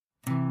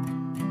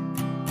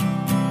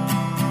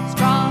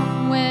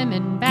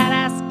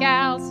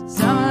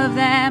of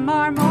them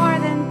are more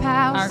than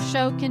pals. Our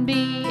show can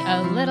be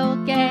a little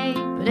gay,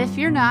 But if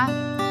you're not,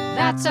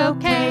 that's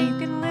okay. you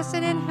can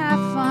listen and have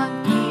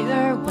fun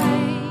either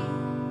way.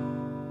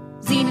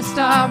 Xena,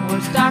 Star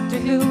Wars, Doctor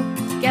Who,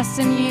 guests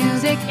and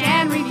music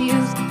and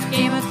reviews.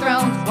 Game of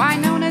Thrones,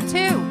 Winona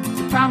too.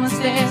 We promise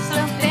there's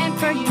something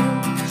for you.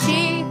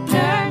 She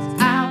nerds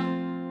out.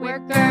 We're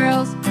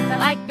girls that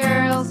like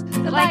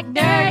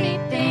dirty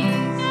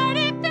things.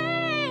 Dirty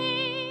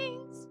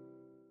things.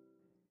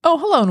 Oh,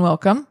 hello and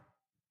welcome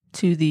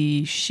to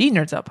the She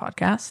Nerds Out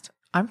podcast.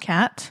 I'm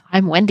Kat.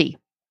 I'm Wendy.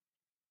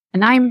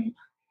 And I'm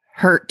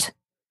hurt.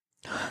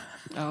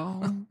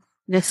 Oh,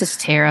 This is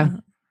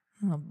Tara.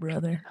 Oh,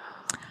 brother.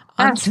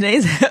 On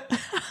today's...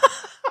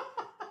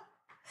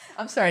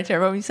 I'm sorry, Tara.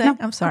 What were you saying?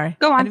 No, I'm sorry.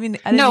 Go on. I didn't mean to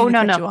cut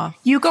you off.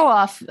 You go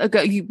off.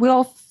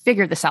 We'll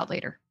figure this out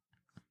later.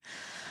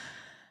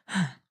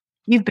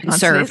 You've been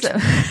served.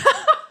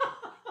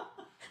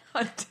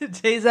 On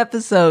today's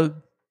episode,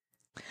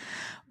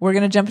 we're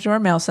going to jump into our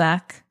mail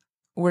sack.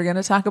 We're going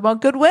to talk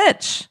about Good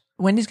Witch.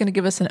 Wendy's going to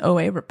give us an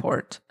OA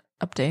report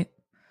update.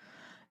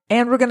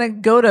 And we're going to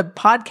go to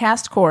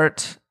podcast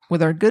court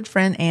with our good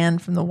friend Anne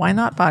from the Why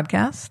Not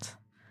podcast.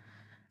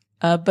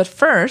 But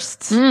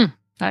first,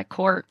 that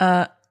court.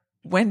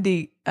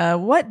 Wendy,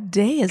 what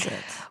day is it?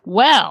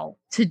 Well,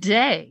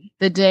 today,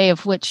 the day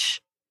of which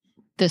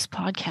this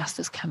podcast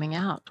is coming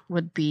out,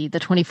 would be the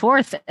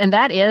 24th, and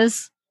that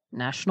is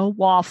National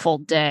Waffle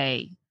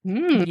Day.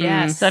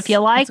 Yes. So if you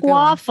like That's a good one.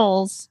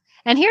 waffles,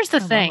 and here's the I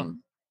love thing.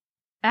 them.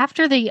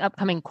 After the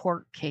upcoming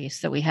court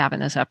case that we have in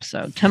this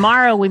episode,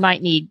 tomorrow we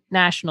might need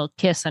National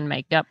Kiss and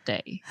Make Up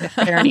Day if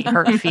there are any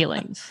hurt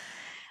feelings.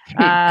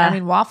 I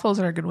mean, waffles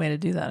are a good way to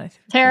do that. I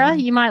think. Tara,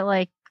 you might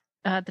like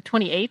the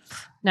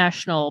 28th,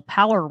 National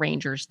Power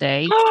Rangers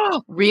Day,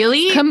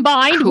 Really?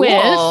 combined with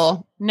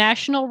Cool.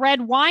 National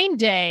Red Wine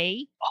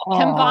Day, Oh.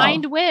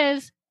 combined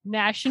with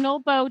National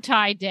Bow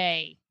Tie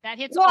Day. That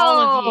hits all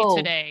of Whoa. you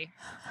today.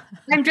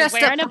 I'm dressed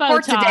up wearing a for bow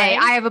court tie. today.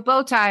 I have a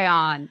bow tie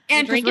on. You're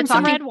And 'cause drinking we're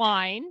some talking, red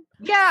wine.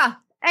 yeah.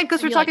 And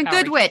because we're You like talking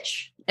Power Good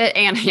Witch.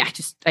 And yeah,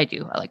 I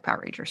do. I like Power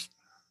Rangers.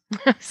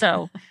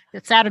 So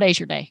it's Saturday's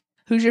your day.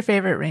 Who's your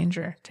favorite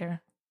ranger,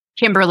 Tara?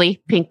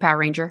 Kimberly, Pink Power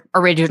Ranger.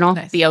 Original.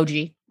 Nice. The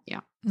OG.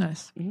 Yeah.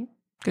 Nice. Mhm.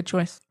 Good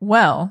choice.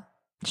 Well,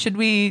 do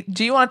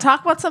you want to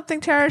talk about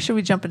something, Tara, or should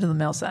we jump into the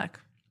mail sack?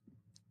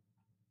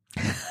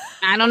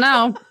 I don't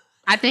know.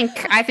 I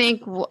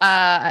think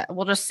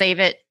we'll just save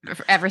it.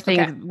 Everything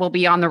Okay. will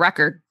be on the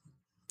record.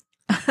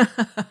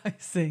 I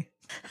see.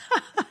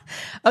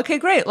 Okay,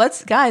 great.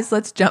 Let's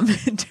jump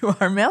into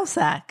our mail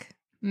sack.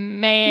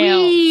 Mail.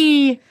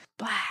 Whee!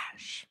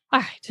 Splash. All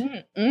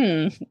right.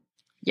 Mm.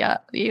 Yeah,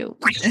 you.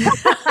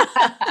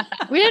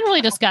 We didn't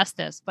really discuss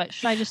this, but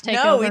should I just take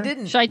No, over? we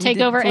didn't. Should I We take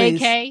didn't, over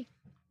please. AK?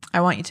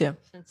 I want you to.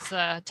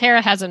 Since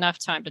Tara has enough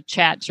time to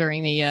chat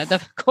during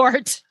the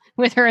court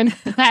with her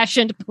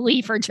impassioned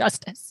plea for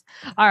justice.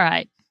 All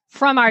right.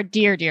 From our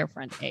dear, dear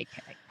friend, AK.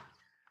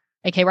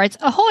 AK writes,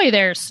 "Ahoy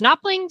there,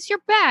 snoplings. You're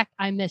back.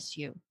 I miss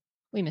you.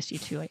 We miss you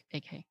too,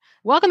 AK.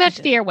 Welcome back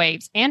to the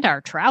airwaves and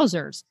our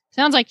trousers.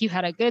 Sounds like you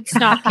had a good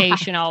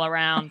snopcation all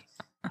around.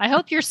 I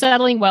hope you're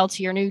settling well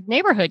to your new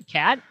neighborhood,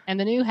 Kat, and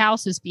the new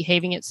house is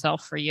behaving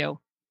itself for you.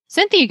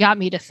 Cynthia got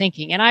me to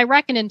thinking, and I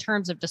reckon in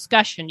terms of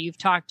discussion, you've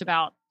talked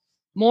about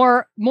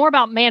more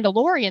about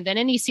Mandalorian than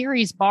any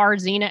series bar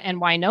Xena and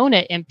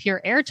Winona in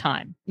pure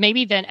airtime.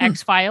 Maybe than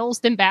X-Files,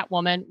 than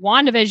Batwoman,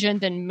 WandaVision,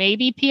 than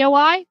maybe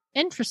POI?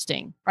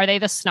 Interesting. Are they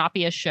the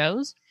snoppiest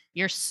shows?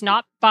 Your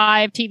Snop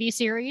 5 TV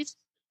series?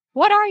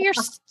 What are your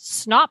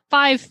Snop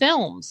 5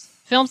 films?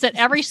 Films that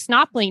every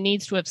snopling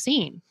needs to have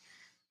seen?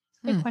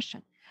 Good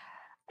question.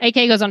 AK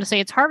goes on to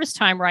say, it's harvest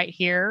time right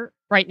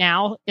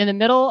now, in the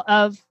middle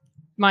of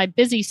my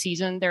busy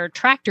season. There are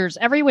tractors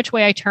every which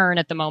way I turn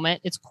at the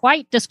moment. It's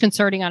quite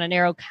disconcerting on a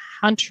narrow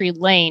country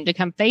lane to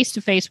come face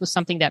to face with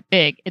something that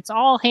big. It's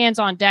all hands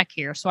on deck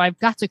here, so I've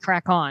got to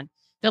crack on.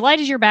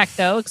 Delighted you're back,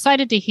 though.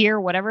 Excited to hear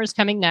whatever is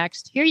coming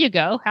next. Here you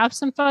go. Have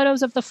some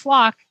photos of the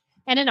flock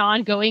and an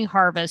ongoing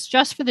harvest,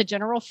 just for the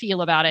general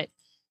feel of it.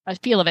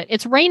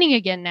 It's raining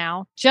again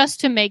now, just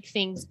to make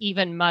things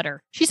even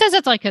mudder. She says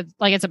it's like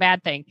it's a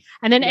bad thing.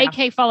 And then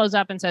AK follows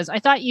up and says, I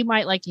thought you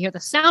might like to hear the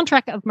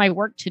soundtrack of my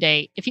work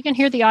today. If you can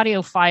hear the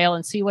audio file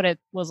and see what it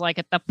was like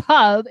at the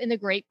pub in the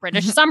great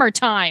British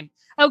summertime.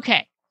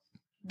 Okay.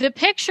 The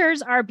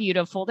pictures are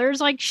beautiful. There's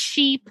like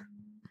sheep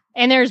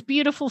and there's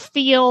beautiful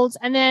fields.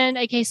 And then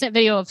AK sent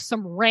video of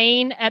some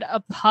rain at a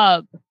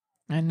pub.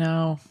 I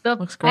know. The-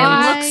 Looks great.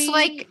 It looks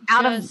like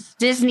out of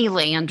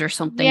Disneyland or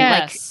something.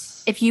 Like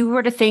if you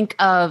were to think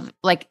of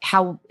like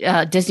how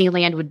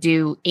Disneyland would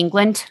do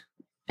England,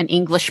 an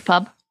English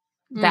pub,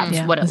 that's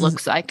what it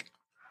looks like.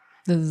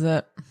 This is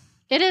it.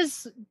 It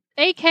is.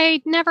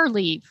 AK, never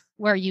leave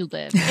where you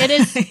live. It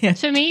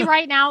is to me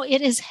right now.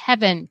 It is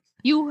heaven.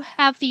 You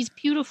have these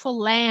beautiful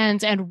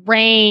lands and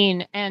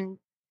rain and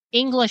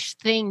English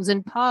things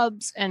and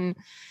pubs, and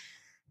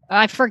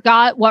I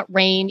forgot what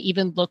rain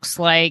even looks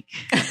like,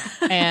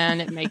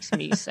 and it makes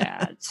me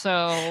sad.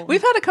 So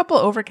we've had a couple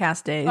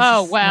overcast days.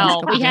 Oh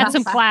well, we had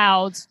some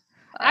clouds.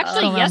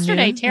 Actually,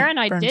 yesterday, Tara and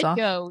I did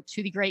go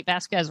to the Great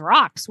Vasquez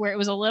Rocks, where it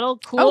was a little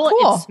cool.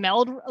 It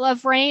smelled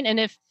of rain. And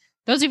if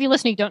those of you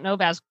listening don't know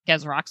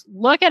Vasquez Rocks,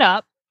 look it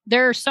up.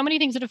 There are so many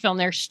things that have filmed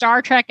there.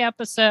 Star Trek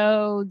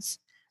episodes,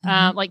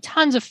 like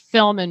tons of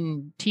film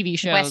and TV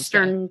shows.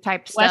 Western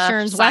type stuff.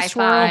 Westerns,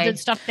 Westworld and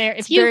stuff there.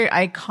 It's very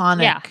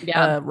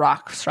iconic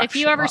rock structure. If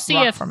you ever see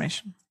a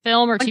formation.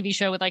 Film or TV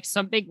show with like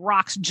some big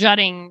rocks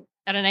jutting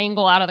at an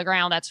angle out of the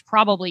ground, that's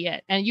probably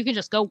it. And you can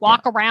just go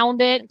walk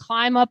around it and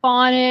climb up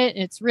on it.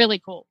 It's really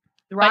cool.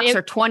 The rocks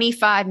are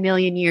 25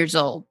 million years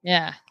old.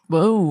 Yeah.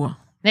 Whoa.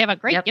 They have a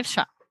great gift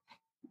shop.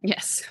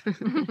 Yes.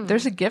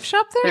 There's a gift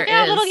shop there?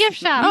 Yeah, a little gift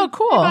shop. Oh,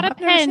 cool. I've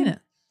never seen it.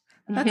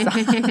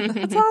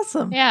 That's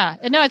awesome. Yeah.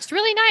 No, it's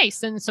really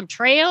nice. And some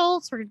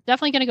trails. We're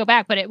definitely going to go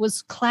back, but it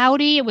was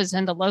cloudy. It was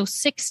in the low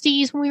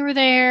 60s when we were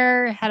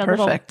there. It had a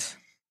little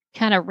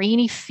kind of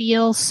rainy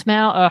feel,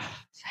 smell. Oh,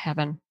 it's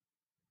heaven.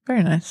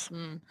 Very nice.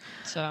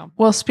 So,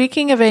 well,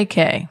 speaking of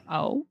AK,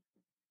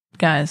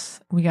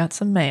 guys, we got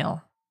some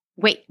mail.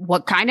 Wait,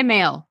 what kind of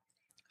mail?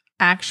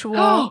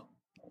 Actual,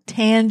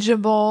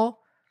 tangible,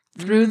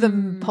 through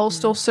the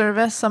postal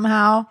service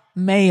somehow.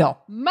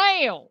 Mail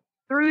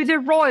through the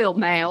Royal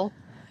Mail.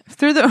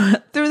 Through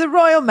the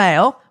Royal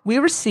Mail, we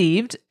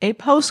received a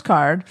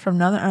postcard from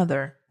none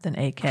other than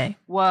AK.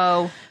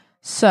 Whoa!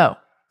 So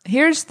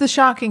here's the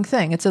shocking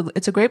thing. It's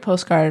a great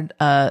postcard.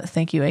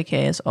 Thank you, AK,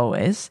 as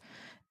always.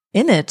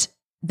 In it,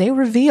 they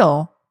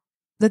reveal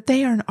that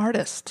they are an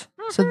artist.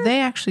 Mm-hmm. So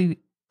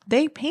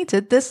they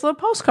painted this little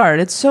postcard.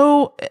 It's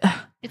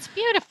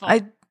beautiful.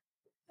 I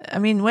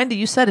mean, Wendy,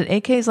 you said it.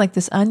 AK is like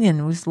this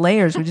onion with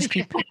layers we just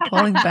keep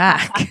pulling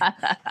back.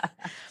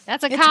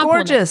 That's a compliment. It's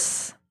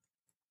gorgeous.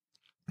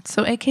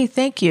 So AK,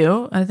 thank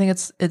you. I think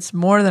it's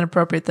more than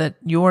appropriate that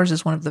yours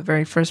is one of the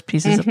very first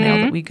pieces of mail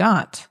that we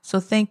got. So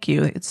thank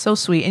you. It's so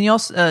sweet. And you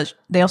also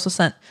they also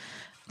sent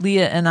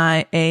Leah and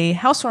I a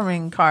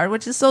housewarming card,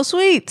 which is so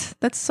sweet.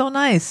 That's so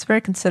nice. Very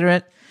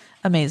considerate.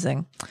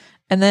 Amazing.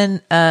 And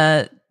then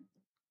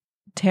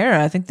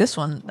Tara, I think that's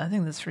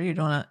for you.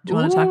 Do you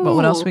want to talk about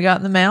what else we got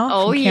in the mail?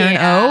 Oh, Karen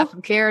O?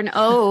 From Karen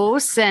O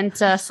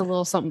sent us a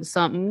little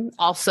something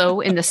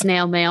also in the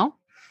snail mail.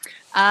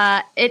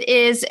 It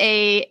is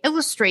a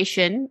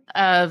illustration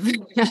of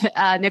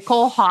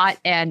Nicole Haught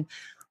and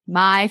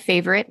my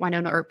favorite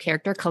Wynonna Earp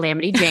character,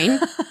 Calamity Jane.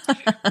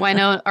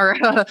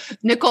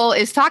 Nicole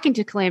is talking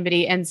to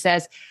Calamity and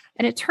says,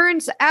 and it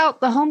turns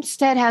out the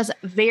homestead has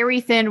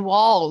very thin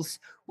walls,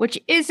 which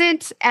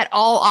isn't at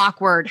all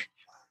awkward.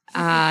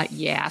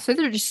 So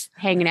they're just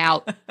hanging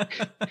out.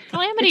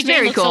 Calamity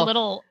Jane looks a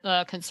little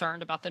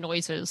concerned about the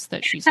noises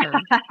that she's heard.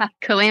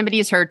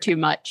 Calamity's heard too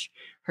much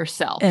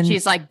herself. And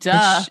she's like,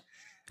 duh.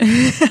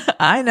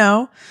 I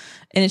know.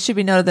 And it should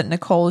be noted that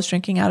Nicole is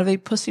drinking out of a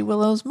Pussy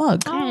Willows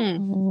mug.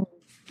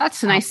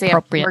 That's nice. They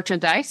have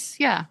merchandise.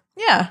 Yeah.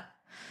 Yeah.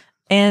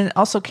 And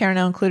also Karen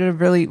O included a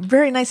really,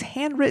 very nice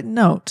handwritten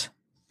note,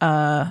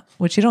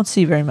 which you don't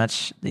see very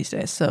much these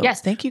days. So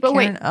thank you,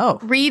 Karen O.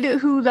 Read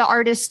who the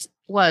artist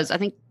was. I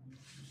think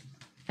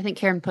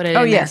Karen put it in.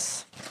 Oh,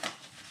 yes.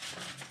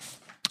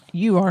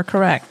 You are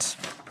correct.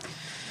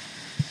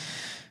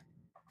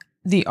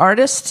 The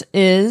artist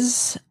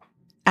is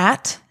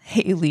at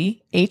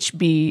Haley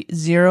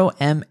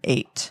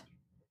HB0M8.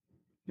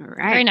 All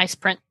right. Very nice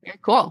print. Very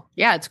cool.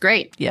 Yeah, it's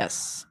great.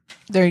 Yes.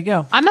 There you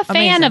go. I'm a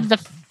fan of the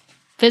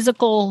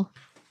physical,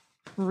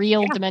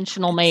 real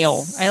dimensional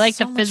mail. I like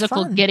the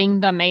physical getting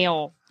the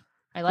mail.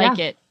 I like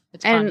it.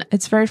 It's fun.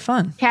 It's very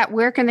fun. Kat,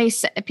 where can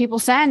people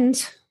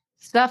send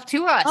stuff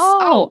to us?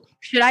 Oh,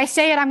 should I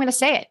say it? I'm going to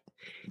say it.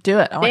 Do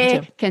it.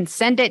 They can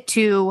send it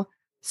to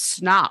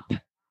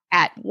Snop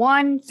at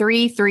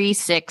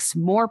 1336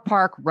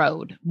 Moorpark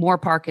Road.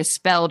 Moorpark is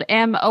spelled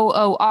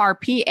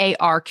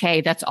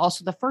Moorpark. That's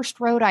also the first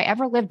road I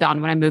ever lived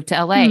on when I moved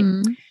to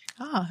LA.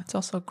 It's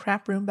also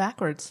crap room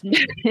backwards.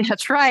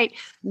 That's right.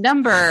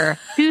 Number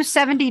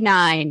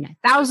 279,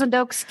 Thousand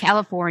Oaks,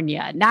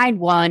 California,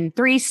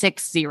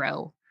 91360.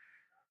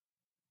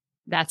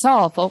 That's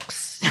all,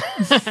 folks. We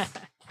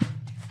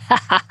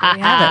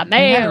have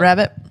it,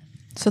 Rabbit.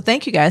 So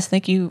thank you guys.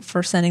 Thank you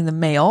for sending the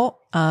mail.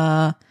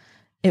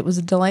 It was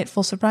a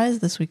delightful surprise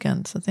this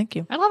weekend. So thank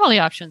you. I love all the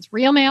options: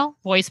 real mail,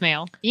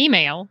 voicemail,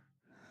 email,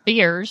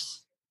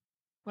 beers.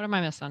 What am I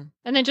missing?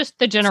 And then just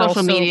the general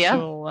social media.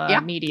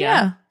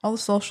 Yeah, all the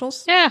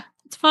socials. Yeah,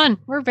 it's fun.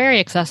 We're very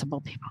accessible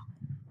people.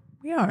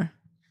 We are.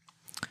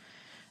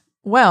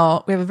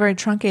 Well, we have a very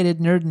truncated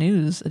nerd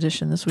news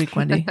edition this week,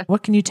 Wendy.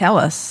 What can you tell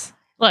us?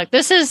 Look,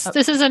 this is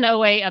an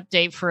OA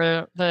update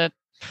for the,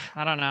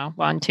 I don't know,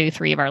 1, 2,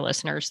 3 of our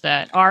listeners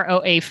that are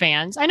OA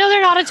fans. I know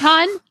they're not a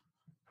ton.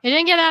 It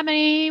didn't get that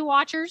many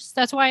watchers.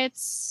 That's why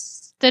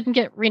didn't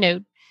get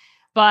renewed.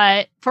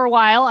 But for a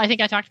while, I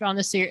think I talked about on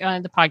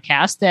the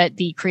podcast that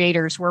the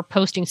creators were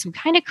posting some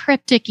kind of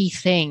cryptic-y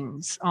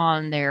things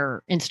on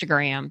their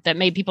Instagram that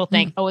made people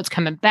think, it's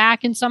coming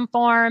back in some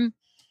form.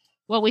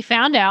 Well, we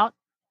found out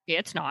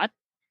it's not.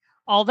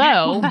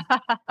 Although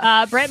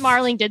Brett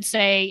Marling did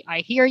say, I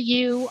hear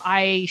you,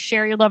 I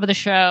share your love of the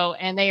show,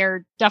 and they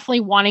are definitely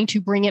wanting to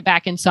bring it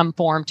back in some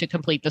form to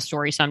complete the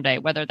story someday,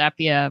 whether that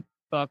be a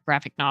book,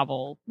 graphic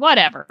novel,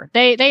 whatever.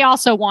 They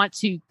also want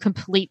to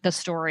complete the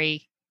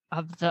story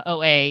of the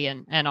OA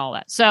and all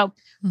that. So,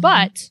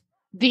 but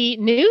the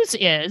news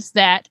is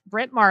that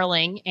Brett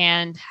Marling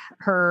and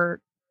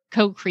her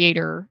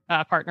co-creator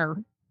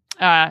partner,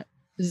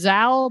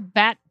 Zal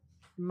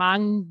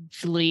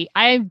Batmanglij.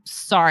 I'm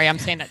sorry, I'm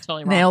saying that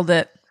totally wrong. Nailed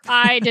it.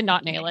 I did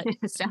not nail it.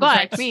 Sounds but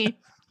like me.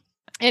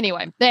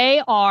 Anyway,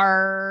 they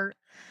are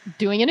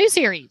doing a new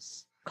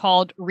series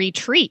called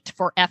Retreat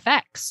for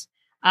FX.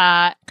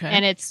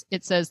 And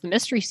it says the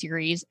mystery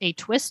series, a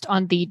twist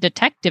on the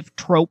detective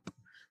trope,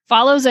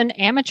 follows an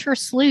amateur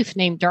sleuth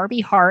named Darby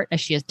Hart as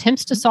she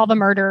attempts to solve a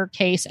murder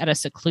case at a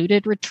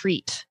secluded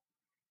retreat.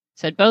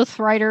 Said both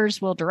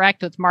writers will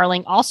direct, with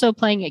Marling also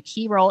playing a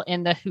key role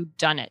in the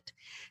whodunit.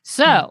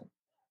 So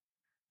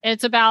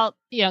it's about,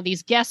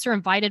 these guests are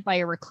invited by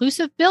a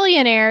reclusive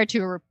billionaire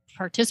to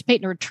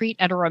participate in a retreat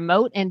at a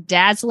remote and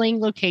dazzling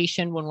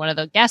location. When one of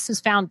the guests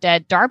is found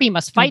dead, Darby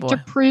must fight to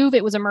prove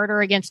it was a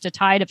murder against a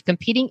tide of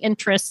competing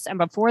interests and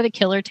before the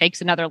killer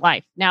takes another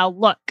life. Now,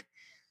 look,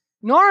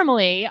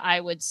 normally I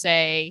would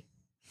say,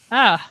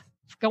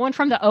 going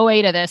from the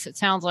OA to this, it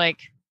sounds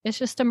like it's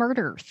just a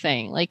murder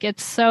thing. Like,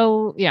 it's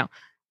so,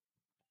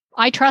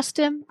 I trust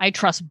him. I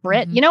trust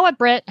Britt. You know what?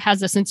 Britt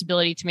has a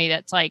sensibility to me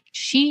that's like,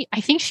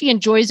 I think she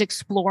enjoys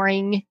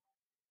exploring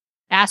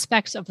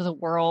aspects of the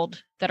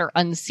world that are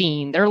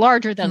unseen. They're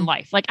larger than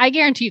life. Like, I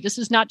guarantee you, this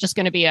is not just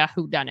going to be a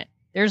whodunit.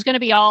 There's going to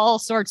be all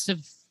sorts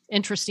of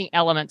interesting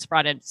elements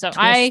brought in. So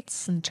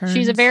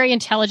she's a very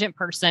intelligent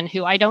person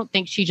who I don't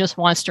think she just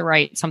wants to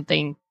write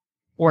something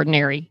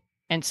ordinary.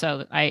 And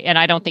so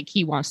I don't think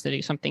he wants to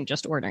do something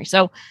just ordinary.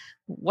 So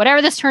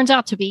whatever this turns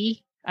out to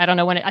be, I don't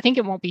know when I think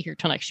it won't be here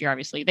till next year.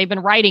 Obviously, they've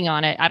been writing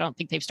on it. I don't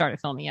think they've started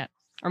filming yet,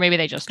 or maybe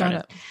they just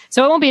started.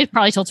 So it won't be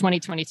probably till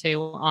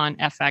 2022 on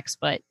FX,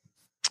 but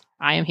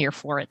I am here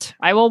for it.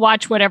 I will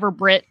watch whatever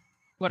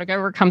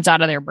comes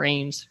out of their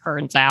brains, her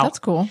and Zal. That's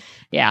cool.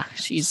 Yeah,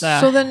 she's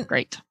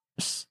great.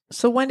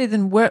 So Wendy,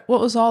 then what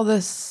was all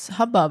this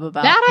hubbub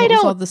about? That I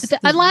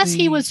don't, unless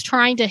he was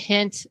trying to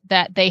hint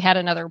that they had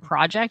another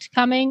project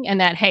coming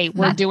and that, hey,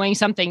 we're doing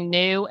something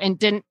new, and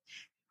didn't,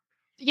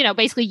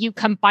 basically you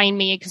combine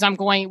me because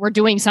we're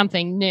doing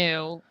something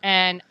new,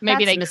 and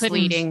maybe they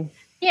misleading. Couldn't.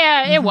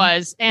 Yeah, it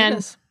was.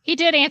 And he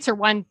did answer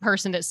one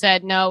person that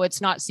said, no, it's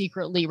not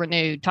secretly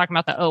renewed, talking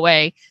about the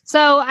OA.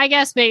 So I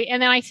guess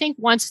and then I think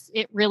once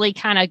it really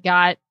kind of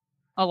got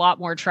a lot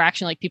more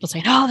traction, like people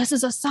saying, oh, this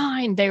is a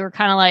sign, they were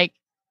kind of like,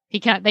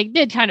 they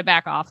did kind of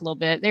back off a little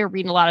bit. They were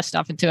reading a lot of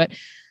stuff into it,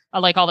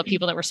 like all the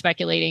people that were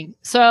speculating.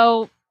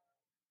 So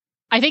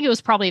I think it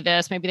was probably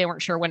this. Maybe they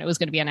weren't sure when it was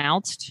going to be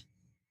announced,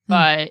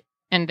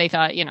 and they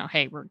thought,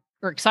 hey, we're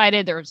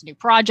excited. There's a new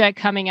project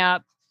coming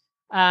up.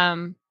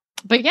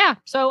 But yeah,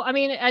 so I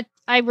mean,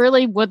 I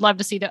really would love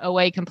to see the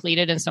OA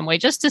completed in some way,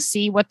 just to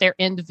see what their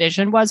end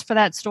vision was for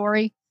that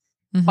story.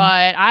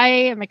 But I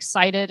am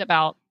excited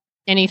about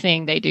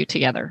anything they do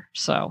together.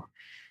 So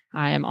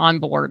I am on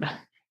board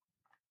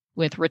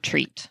with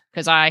Retreat,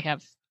 because I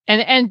have,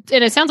 and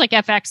it sounds like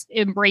FX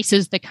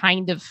embraces the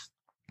kind of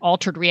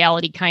altered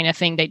reality kind of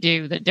thing they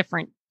do, the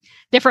different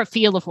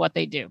feel of what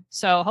they do.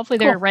 So hopefully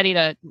they're ready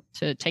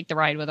to take the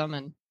ride with them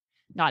and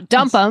not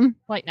dump them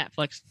like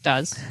Netflix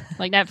does,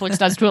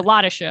 to a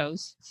lot of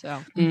shows.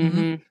 So,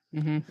 All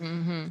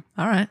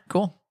right,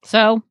 cool.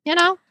 So,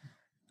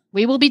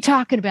 we will be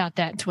talking about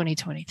that in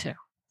 2022.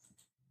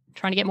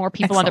 Trying to get more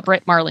people on the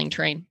Britt Marling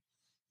train.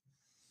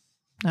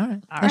 All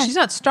right. She's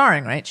not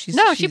starring, right? She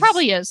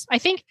probably is. I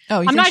think.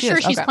 I'm not sure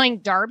she's okay. playing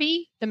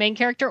Darby, the main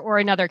character, or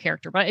another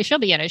character, but she'll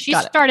be in it. She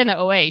starred in the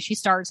OA. She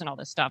stars in all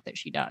this stuff that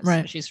she does.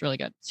 Right. So she's really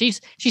good.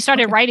 She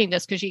started writing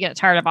this because she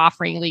gets tired of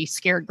offering the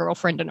scared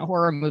girlfriend in a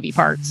horror movie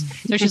parts.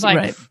 So she's like,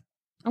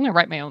 I'm going to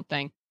write my own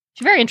thing.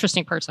 She's a very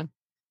interesting person.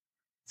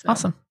 So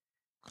awesome.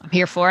 I'm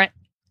here for it.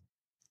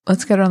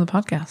 Let's get her on the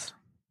podcast.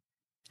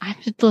 I'm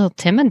just a little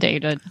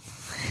intimidated.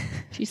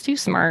 She's too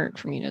smart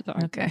for me to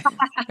talk. Okay.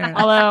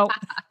 Although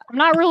I'm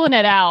not ruling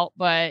it out,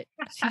 but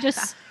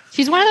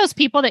she's one of those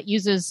people that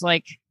uses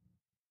like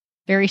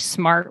very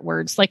smart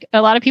words. Like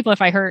a lot of people,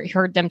 if I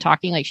heard them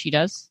talking like she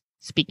does,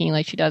 speaking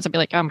like she does, I'd be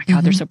like, oh my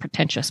God, they're so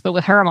pretentious. But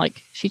with her, I'm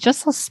like, she's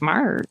just so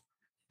smart.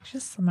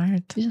 She's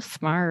smart. She's just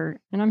smart.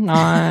 And I'm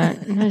not.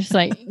 And I'm just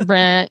like,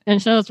 Brett. And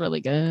she was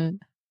really good.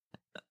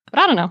 But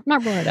I don't know. I'm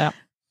not ruling it out.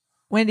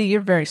 Wendy,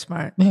 you're very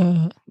smart.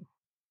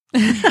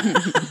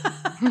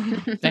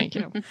 Thank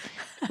you.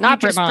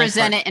 Not just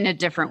present it in a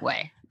different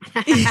way.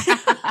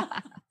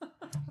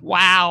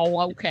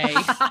 Wow. Okay.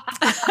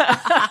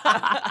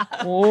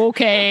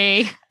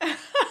 Okay.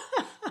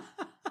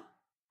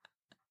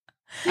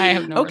 I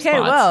have no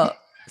response. Well,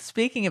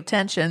 speaking of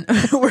tension,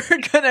 we're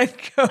gonna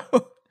go.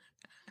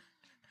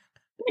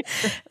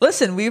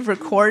 Listen, we've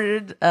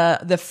recorded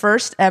the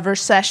first ever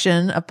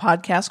session of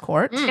Podcast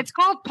Court. It's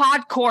called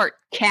Pod Court,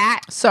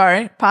 Cat.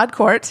 Sorry, Pod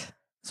Court.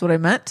 That's what I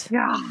meant.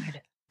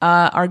 God.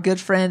 Our good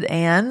friend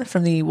Anne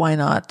from the Why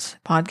Not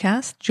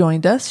podcast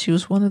joined us. She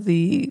was one of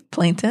the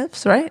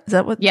plaintiffs, right? Is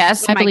that what?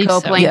 Yes, I my believe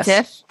so. co-plaintiff.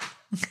 Yes.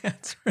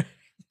 That's right.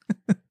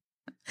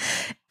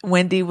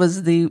 Wendy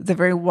was the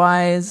very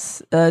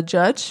wise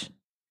judge.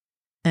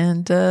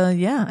 And I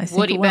think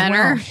Woody it went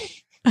Benner.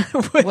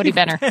 well. Woody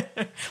Benner.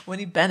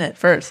 Woody Bennett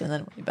first, and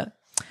then Woody Bennett.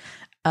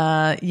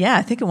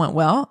 I think it went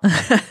well.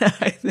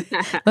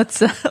 Let's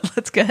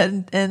go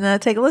ahead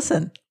and take a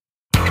listen.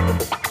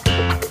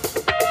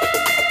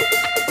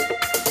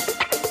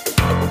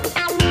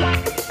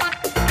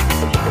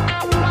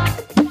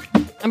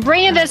 I'm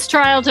bringing this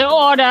trial to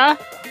order.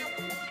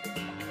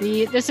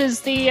 This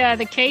is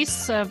the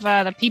case of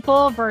the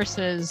people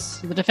versus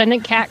the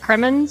defendant, Kat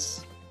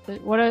Crimmins.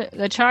 What are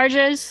the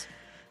charges?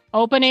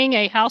 Opening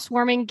a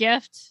housewarming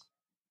gift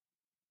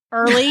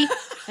early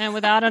and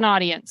without an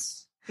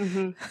audience.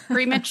 Mm-hmm.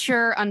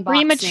 Premature unboxing.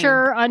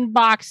 Premature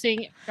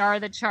unboxing are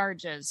the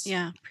charges.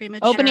 Yeah,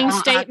 premature Opening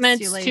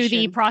statements to the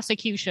oxulation.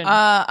 prosecution.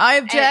 I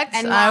object.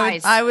 And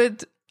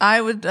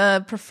I would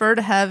prefer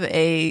to have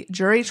a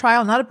jury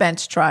trial, not a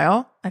bench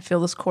trial. I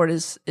feel this court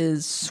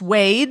is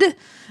swayed,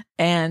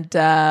 and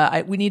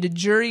we need a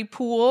jury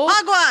pool.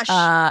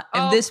 Hogwash!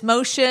 And this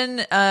motion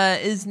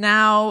is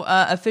now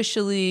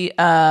officially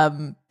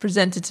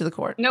presented to the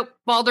court. Nope,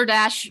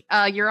 Balderdash,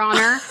 Your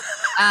Honor.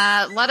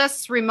 Let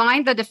us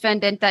remind the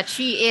defendant that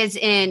she is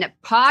in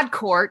pod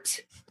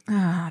court.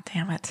 Ah,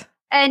 damn it.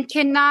 And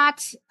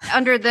cannot,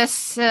 under this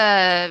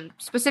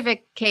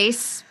specific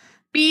case,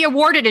 be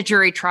awarded a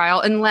jury trial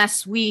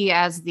unless we,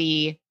 as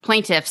the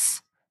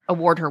plaintiffs,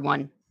 award her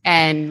one.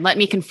 And let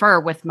me confer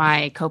with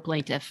my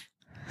co-plaintiff.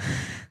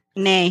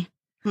 Nay.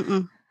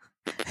 Mm-mm.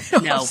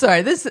 No.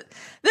 Sorry, this,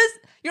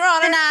 Your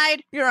Honor.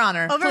 Denied. Your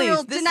Honor,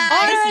 Overruled. please. Denied.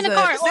 Order in the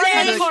court. This Order in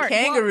is the a court.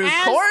 kangaroo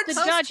As court. the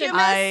judge and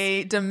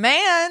I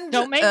demand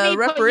don't make me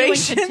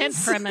reparations. put you in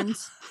contempt,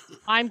 Crimmins.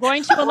 I'm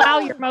going to allow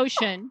your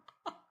motion.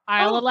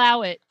 I'll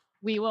allow it.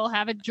 We will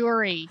have a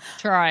jury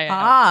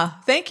trial.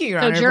 Thank you,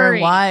 Your So, Honor. jury.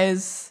 Very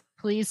wise.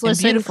 Please and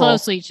listen beautiful.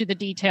 closely to the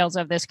details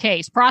of this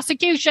case.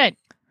 Prosecution.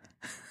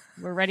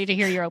 We're ready to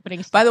hear your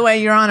opening. By the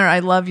way, Your Honor, I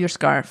love your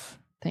scarf.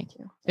 Thank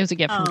you. It was a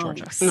gift from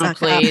Georgia. Oh, suck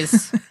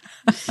please.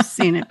 up.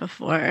 Seen it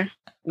before.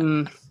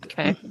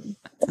 Okay.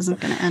 This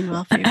isn't going to end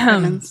well for your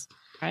Crimmins.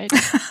 Right.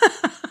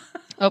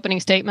 Opening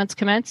statements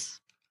commence.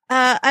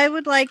 I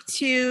would like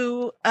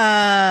to.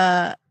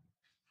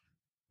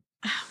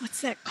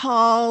 What's that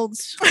called?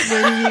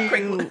 When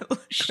you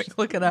Quick,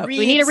 look it up. read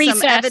We need a some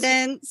recess.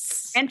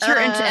 evidence. Enter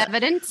into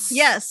evidence.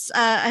 Yes,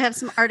 I have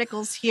some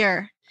articles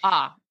here.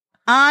 Ah.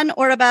 On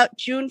or about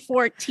June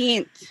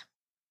 14th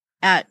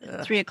at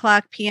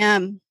 3:00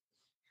 p.m.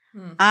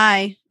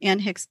 I, Ann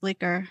Hicks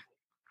Bleecker,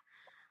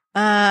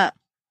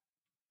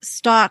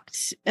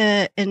 stalked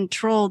and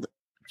trolled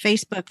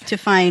Facebook to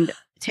find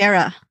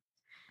Tara.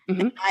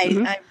 Mm-hmm.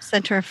 I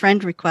sent her a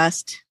friend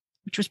request,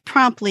 which was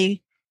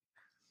promptly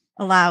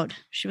allowed.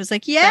 She was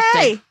like,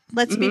 "Yay,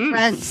 let's be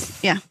friends."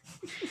 Yeah.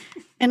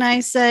 And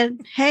I said,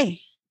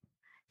 "Hey,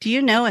 do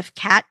you know if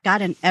Kat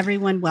got an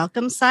everyone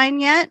welcome sign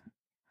yet?"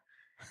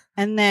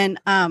 And then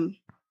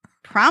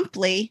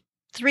promptly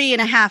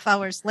 3.5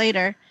 hours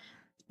later,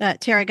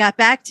 Tara got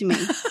back to me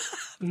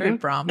Very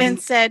prompt. and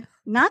said,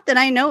 "Not that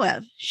I know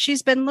of.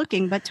 She's been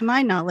looking, but to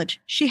my knowledge,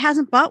 she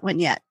hasn't bought one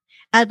yet.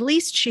 At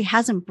least she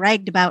hasn't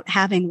bragged about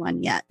having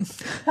one yet."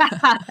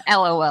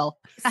 LOL.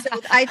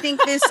 So I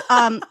think this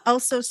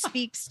also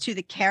speaks to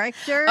the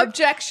character.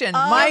 Objection.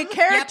 My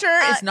character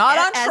is not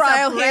on as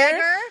trial a bragger,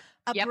 here.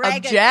 A Yep.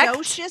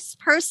 braggadocious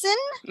person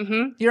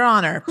Your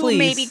Honor, who please.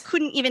 maybe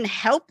couldn't even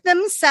help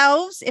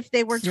themselves if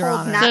they were Your told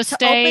Honor. not to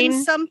Sustain.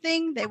 open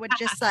something. They would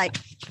just like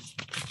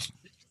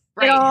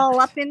Right. get all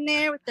up in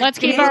there with their Let's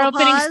keep little our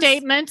opening paws.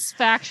 statements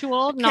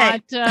factual,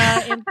 Okay.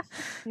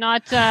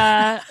 not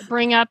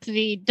bring up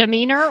the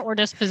demeanor or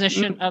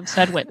disposition of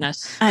said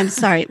witness. I'm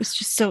sorry, it was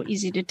just so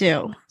easy to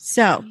do.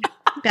 So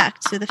back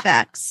to the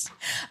facts.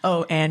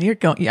 Oh, Anne, you're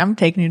going. I'm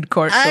taking you to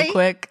court so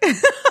quick.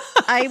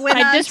 I went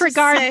on I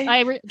disregard. to say,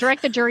 I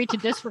direct the jury to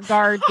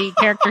disregard the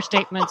character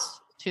statements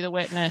to the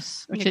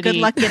witness. Or to good the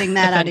luck getting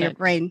that out of your defendant.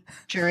 brain,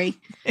 jury.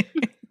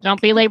 Don't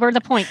belabor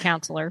the point,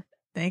 counselor.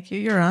 Thank you,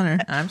 Your Honor.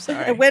 I'm I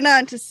sorry. went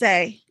on to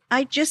say,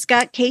 I just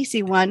got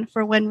Casey one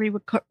for when we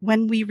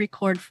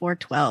record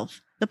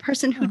 412. The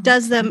person who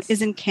does them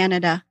is in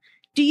Canada.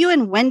 Do you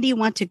and Wendy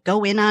want to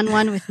go in on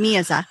one with me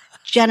as a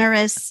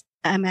generous,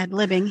 I'm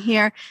ad-libbing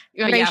here,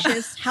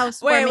 gracious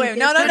housewarming? Wait.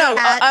 No. gift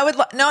cat? I would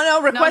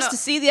request No. to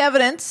see the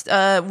evidence.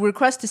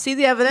 Request to see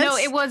the evidence. No,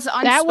 it was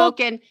That will-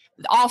 unspoken.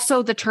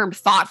 Also, the term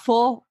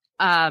thoughtful,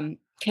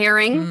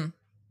 caring.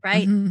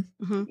 Right? Mhm.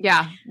 Mhm.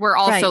 Yeah, we're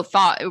also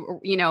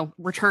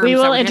were terms. We that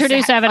will were just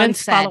introduce evidence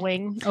unsaid.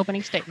 following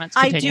opening statements.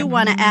 I Continue. do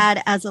want to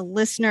add, as a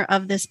listener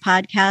of this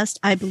podcast,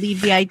 I believe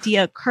the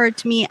idea occurred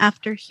to me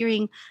after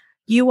hearing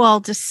you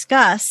all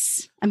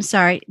discuss, I'm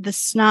sorry, the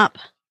SNOP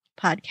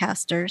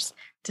podcasters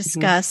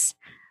discuss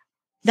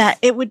that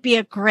it would be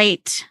a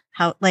great,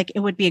 how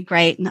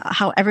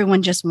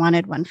everyone just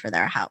wanted one for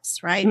their house,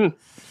 right?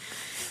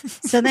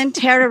 So then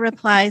Tara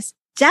replies,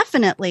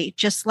 Definitely.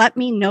 Just let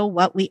me know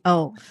what we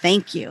owe.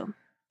 Thank you.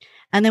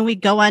 And then we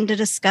go on to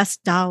discuss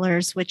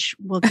dollars, which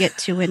we'll get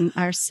to in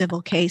our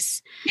civil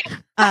case.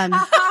 Are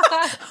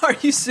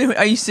you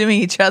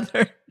suing each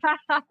other?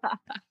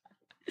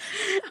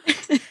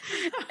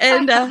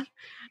 And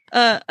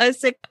I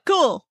said,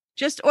 cool.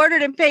 Just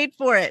ordered and paid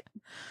for it.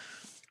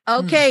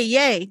 Okay,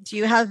 yay. Do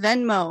you have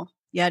Venmo?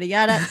 Yada,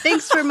 yada.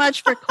 Thanks so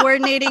much for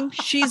coordinating.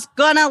 She's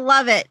gonna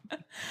love it.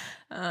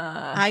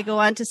 I go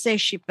on to say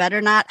she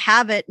better not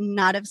have it and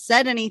not have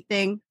said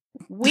anything.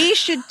 We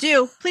should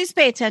please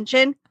pay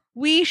attention.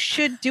 We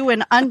should do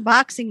an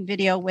unboxing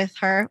video with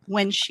her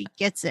when she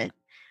gets it.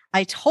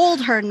 I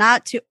told her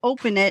not to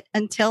open it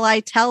until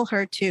I tell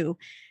her to.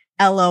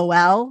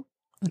 LOL.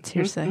 That's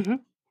hearsay. Mm-hmm.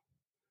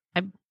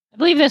 I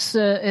believe this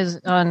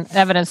is on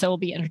evidence that will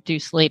be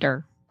introduced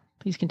later.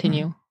 Please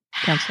continue,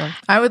 Counselor.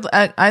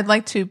 I'd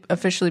like to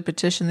officially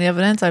petition the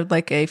evidence. I would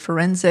like a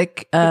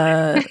forensic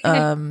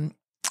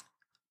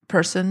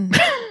person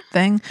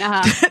thing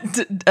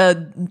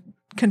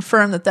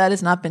confirm that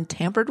has not been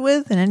tampered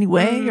with in any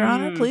way, Your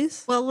Honor,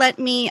 please. Well, let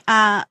me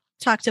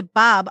talk to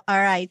Bob,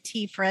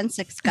 RIT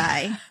forensics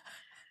guy.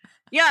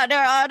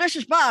 Yeah, this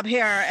is Bob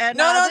here. And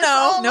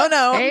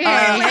no.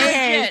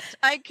 Hey.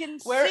 I can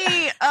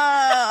see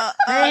all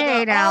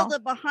the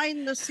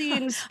behind the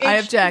scenes. I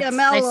object.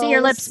 I see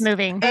your lips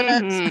moving.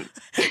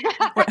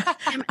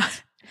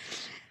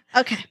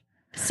 Okay.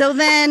 So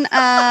then,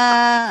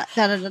 well,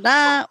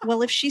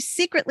 if she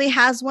secretly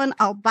has one,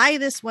 I'll buy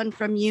this one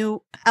from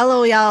you.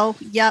 LOL.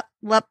 Yep.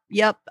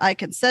 I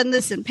can send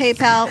this in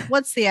PayPal.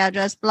 What's the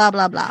address? Blah,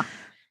 blah, blah.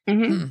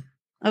 Mm-hmm.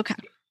 Okay.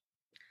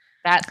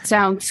 That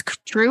sounds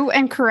true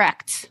and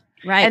correct.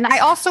 Right. And I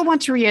also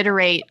want to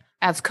reiterate,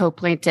 as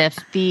co-plaintiff,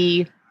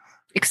 the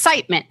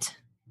excitement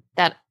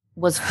that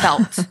was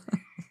felt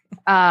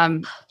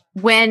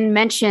when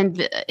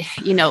mentioned,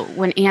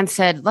 when Anne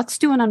said, let's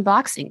do an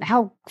unboxing.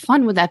 How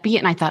fun would that be?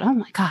 And I thought, oh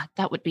my God,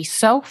 that would be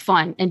so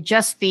fun. And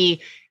just the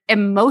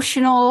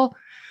emotional,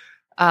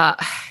 the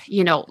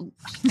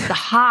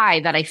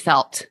high that I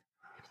felt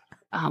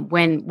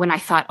when I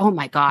thought, oh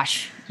my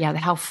gosh, yeah,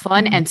 how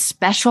fun and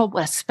special,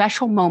 what a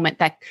special moment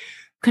that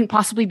couldn't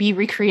possibly be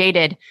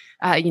recreated.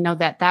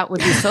 That would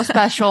be so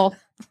special.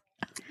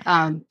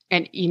 And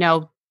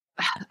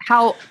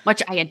how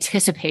much I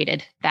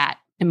anticipated that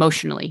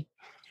emotionally.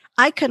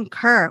 I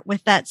concur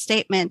with that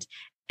statement.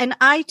 And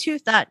I too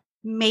thought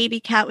maybe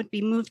Kat would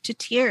be moved to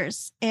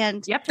tears.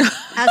 And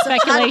as a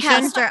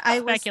podcaster, I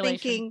was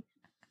thinking,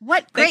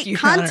 what great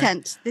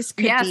content this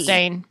could be.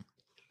 Jane.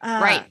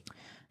 Right.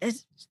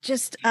 It's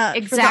just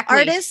exactly. For the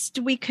artist,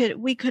 we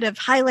could have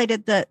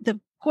highlighted the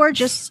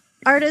gorgeous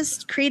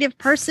artist, creative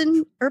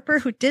person,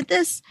 Erper, who did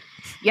this.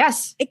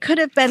 Yes. It could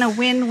have been a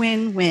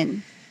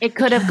win-win-win. It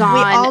could have gone.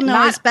 We all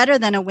know it's better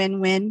than a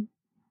win-win.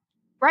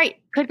 Right.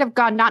 Could have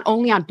gone not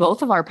only on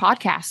both of our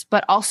podcasts,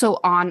 but also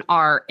on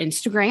our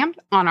Instagram,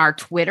 on our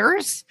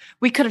Twitters.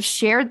 We could have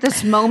shared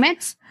this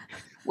moment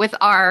with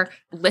our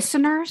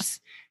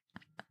listeners,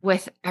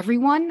 with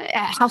everyone.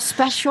 How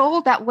special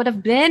that would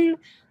have been.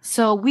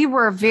 So we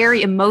were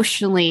very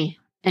emotionally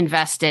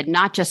invested,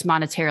 not just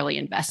monetarily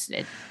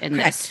invested in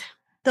this.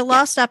 The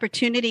lost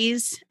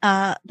opportunities,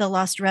 the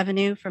lost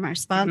revenue from our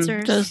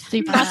sponsors. Does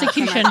the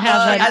prosecution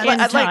have an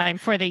end time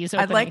for these?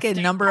 I'd like a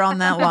number on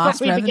that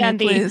lost revenue,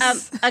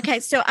 please. Okay,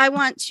 so I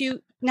want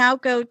to now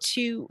go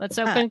to let's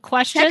open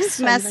questions. Text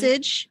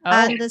message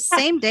on the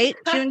same date,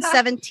 June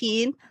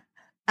 17th.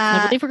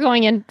 I believe we're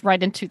going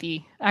right into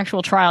the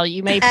actual trial.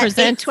 You may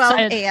present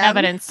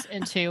evidence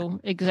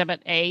into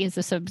Exhibit A. Is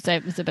this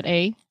Exhibit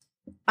A?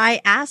 I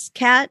asked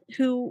Kat,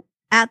 who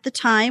at the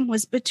time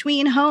was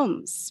between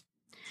homes.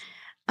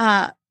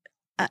 Not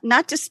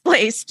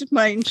displaced,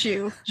 mind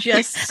you,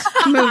 just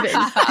moving.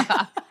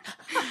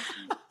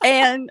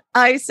 And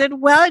I said,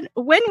 well,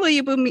 when will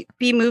you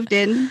be moved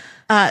in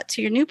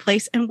to your new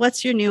place? And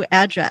what's your new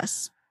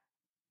address?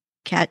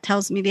 Kat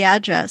tells me the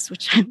address,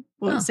 which I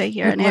won't say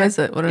here. What is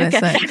it? What did I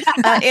say?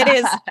 It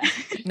is.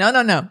 No.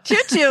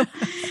 22.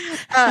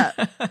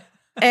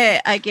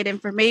 I get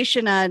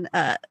information on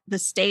the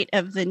state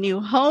of the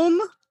new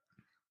home.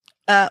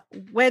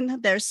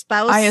 When their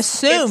spouse, I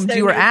assumed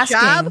you were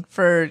asking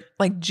for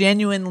like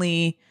genuine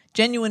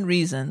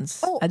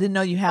reasons. I didn't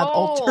know you had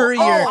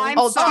ulterior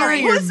motives.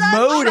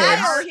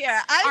 Trial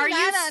here? I'm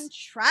not on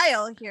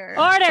trial here.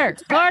 Order.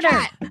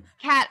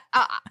 Kat,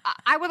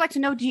 I would like to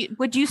know,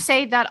 would you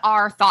say that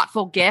our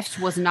thoughtful gift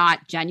was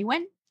not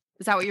genuine?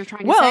 Is that what you're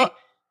trying to say? Well,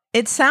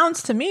 it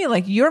sounds to me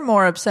like you're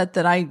more upset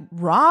that I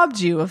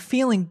robbed you of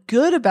feeling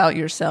good about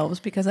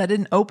yourselves because I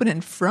didn't open it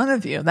in front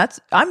of you.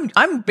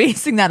 I'm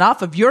basing that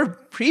off of your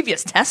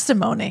previous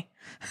testimony.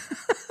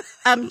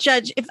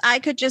 Judge, if I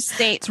could just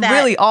state it's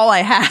really all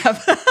I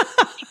have.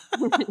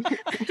 Who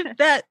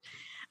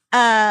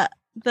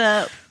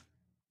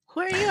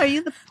are you? Are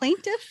you the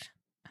plaintiff?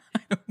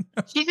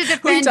 She's a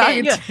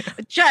defendant.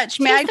 Judge,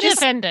 may I just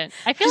defendant?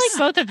 I feel like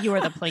both of you are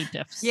the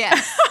plaintiffs.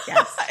 Yes.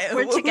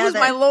 We're together. Who's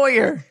my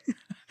lawyer?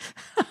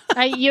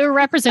 You're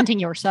representing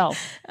yourself.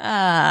 If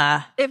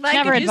I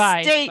Never could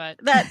advised, just state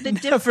but- that the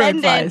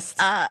defendant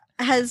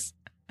has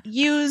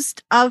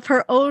used of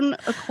her own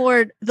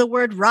accord the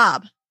word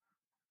rob.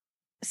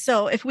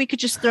 So if we could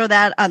just throw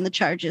that on the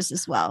charges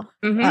as well.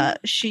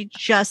 She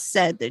just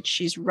said that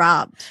she's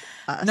robbed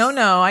us. No,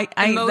 I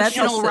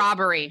emotional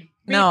robbery.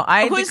 No,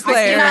 I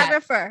declare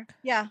stenographer.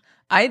 Yeah.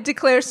 I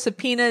declare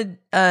subpoena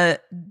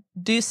ducis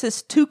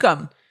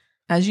tecum.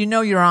 As you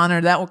know, Your Honor,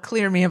 that will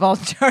clear me of all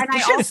charges.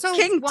 And I also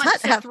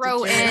want to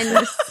throw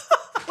in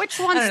which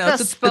one's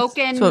the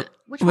spoken. That's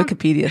what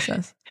Wikipedia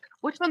says.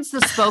 Which one's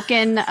the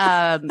spoken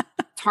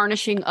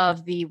tarnishing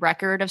of the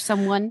record of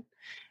someone?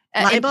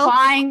 Libel?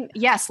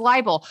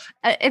 Libel.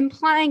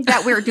 Implying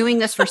that we're doing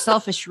this for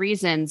selfish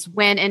reasons,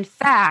 when in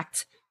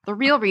fact, the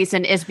real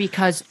reason is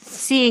because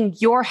seeing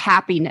your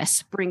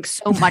happiness brings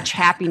so much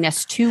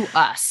happiness to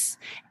us.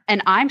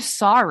 And I'm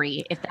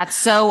sorry if that's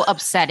so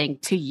upsetting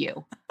to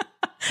you.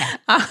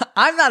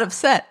 I'm not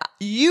upset.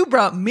 You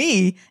brought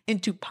me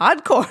into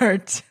pod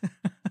court.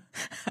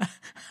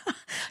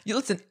 You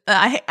listen,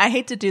 I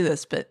hate to do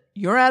this, but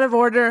you're out of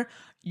order.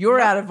 You're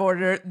out of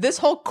order. This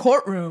whole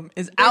courtroom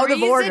is out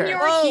of order. The reason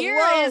you're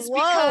here is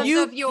because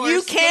of your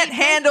You can't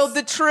handle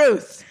the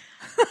truth.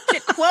 To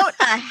quote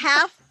a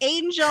half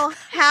angel,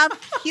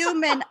 half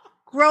human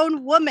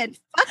grown woman,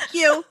 fuck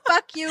you,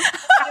 fuck you,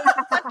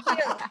 fuck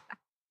you.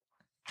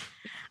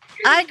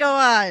 I go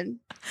on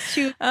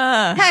to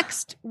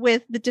text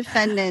with the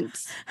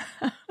defendant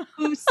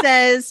who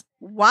says,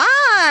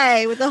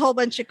 why? With a whole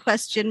bunch of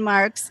question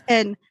marks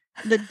and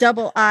the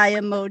double eye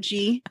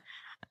emoji.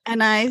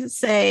 And I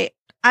say,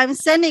 I'm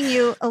sending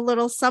you a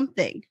little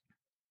something.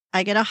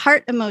 I get a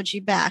heart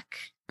emoji back.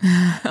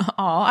 Oh,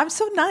 I'm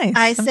so nice.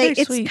 I say,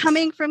 it's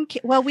coming from,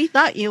 well, we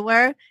thought you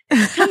were.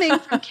 It's coming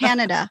from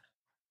Canada.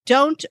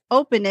 Don't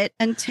open it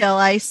until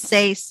I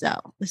say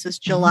so. This is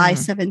July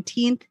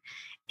 17th,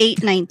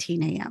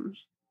 8:19 a.m.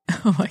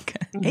 Oh my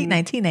God.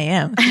 8:19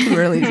 a.m. Too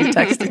early to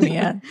text me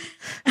yet.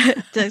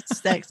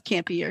 Text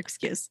can't be your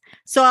excuse.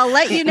 So I'll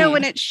let you know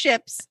when it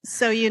ships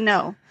so you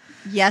know.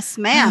 Yes,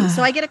 ma'am.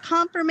 So I get a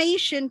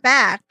confirmation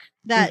back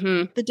that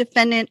the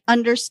defendant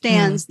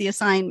understands the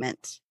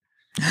assignment.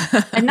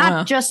 And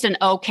not just an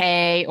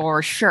okay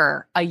or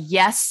sure, a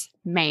yes,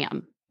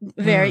 ma'am.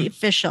 Very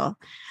official,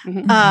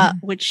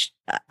 which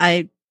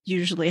I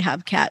usually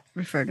have Kat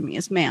refer to me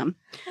as ma'am.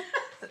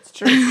 That's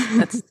true.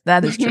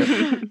 That is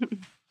true.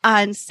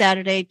 On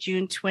Saturday,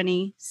 June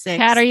 26th.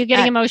 Kat, are you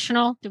getting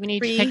emotional? Do we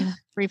need to take a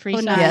free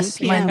sign? Yes,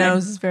 my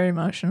nose is very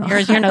emotional.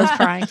 Here's your nose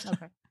crying.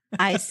 Okay.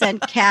 I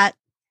sent Kat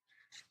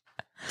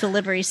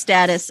delivery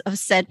status of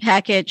said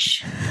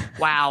package.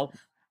 Wow.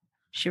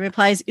 She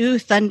replies, ooh,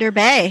 Thunder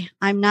Bay.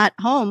 I'm not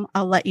home.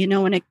 I'll let you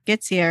know when it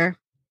gets here.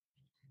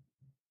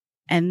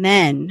 And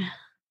then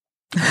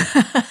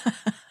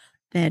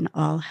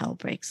all hell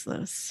breaks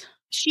loose.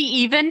 She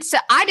even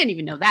said, I didn't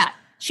even know that.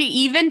 She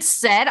even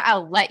said,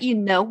 I'll let you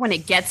know when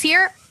it gets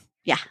here.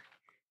 Yeah.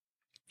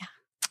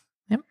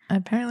 Yep.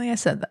 Apparently I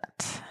said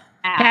that.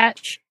 Kat,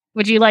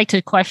 would you like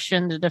to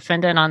question the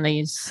defendant on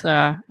these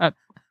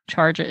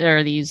charges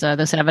or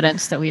this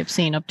evidence that we have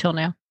seen up till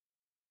now?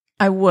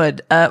 I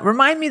would.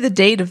 Remind me the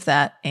date of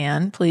that,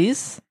 Anne,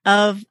 please.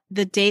 Of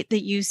the date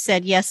that you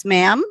said, yes,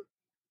 ma'am?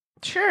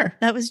 Sure.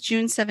 That was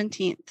June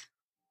 17th.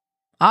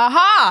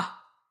 Aha!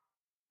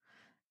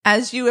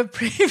 As you have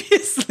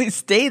previously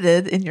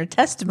stated in your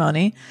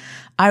testimony,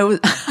 I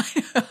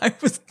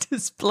was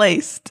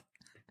displaced.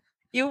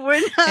 You were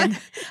not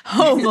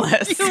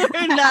homeless. You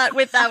were not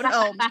without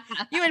home.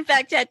 You, in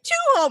fact, had 2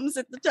 homes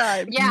at the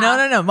time. Yeah.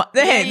 No.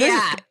 Hey,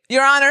 this is,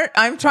 Your Honor,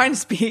 I'm trying to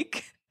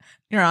speak.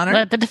 Your Honor.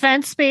 Let the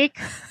defense speak.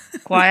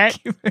 Quiet.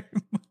 Thank you very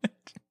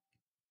much.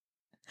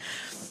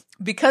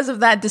 Because of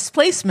that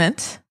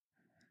displacement,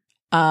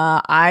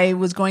 I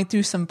was going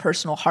through some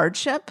personal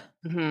hardship.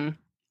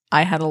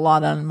 I had a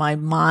lot on my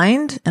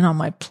mind and on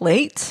my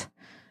plate.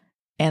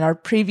 And our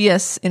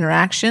previous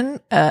interaction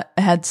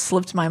had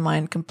slipped my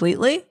mind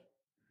completely.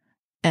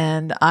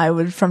 And I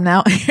would, from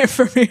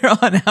here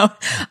on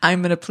out,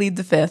 I'm going to plead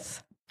the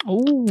fifth.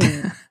 Oh.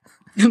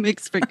 It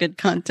makes for good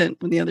content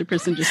when the other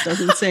person just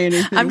doesn't say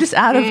anything.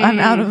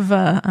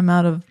 I'm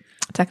out of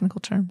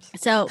technical terms.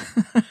 So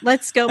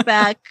let's go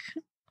back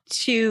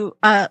to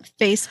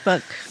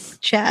Facebook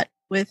chat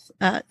with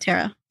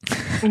Tara.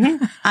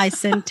 I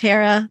send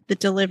Tara the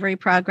delivery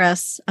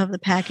progress of the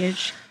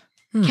package.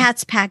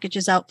 Kat's package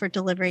is out for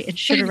delivery. It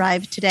should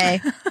arrive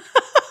today.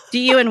 Do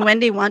you and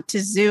Wendy want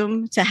to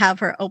Zoom to have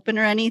her open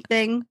or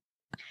anything?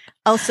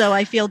 Also,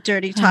 I feel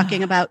dirty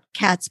talking about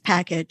Kat's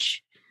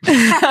package.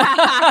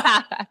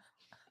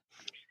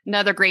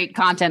 Another great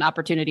content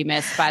opportunity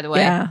missed, by the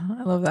way. Yeah,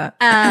 I love that.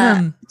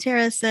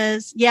 Tara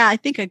says, yeah, I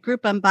think a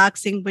group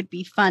unboxing would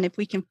be fun if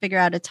we can figure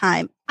out a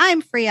time.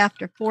 I'm free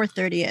after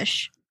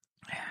 4:30ish.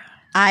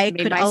 I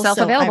could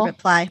also available. I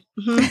reply.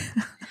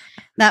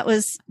 That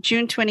was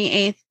June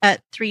 28th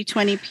at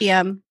 3:20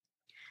 p.m.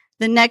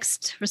 The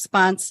next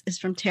response is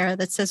from Tara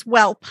that says,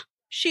 "Welp,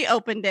 she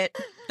opened it."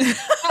 And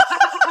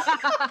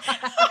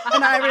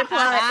I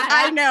reply,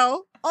 "I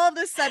know. all of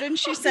a sudden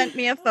she sent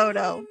me a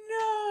photo.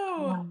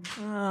 Oh,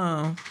 no.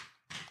 Oh.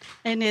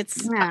 And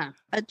it's Yeah.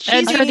 a cheesy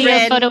Enter the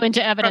grin photo into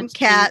from evidence.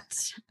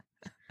 Kat.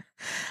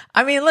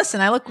 I mean, listen,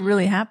 I look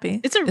really happy.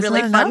 It's a Isn't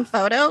really that fun enough?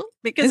 photo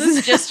because Isn't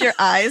it's just your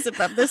eyes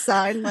above the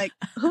sign. Like,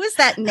 who is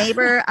that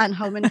neighbor on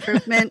Home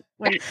Improvement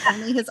when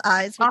only his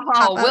eyes would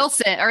pop Oh, up?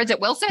 Wilson. Or is it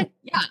Wilson?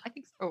 Yeah, I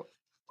think so.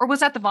 Or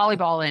was that the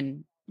volleyball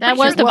in? That Pretty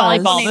was sure the it was.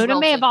 volleyball, but it may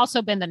Wilson. have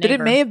also been the But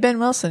neighbor. it may have been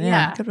Wilson. Yeah,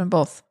 Yeah. it could have been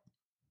both.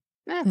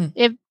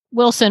 If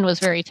Wilson was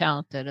very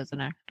talented as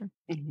an actor.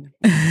 Mhm.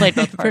 Played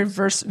both Very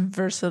parts.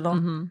 versatile.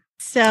 Mhm.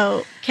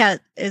 So Kat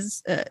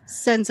is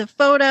sends a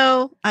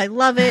photo. I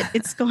love it.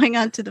 It's going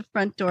onto the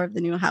front door of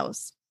the new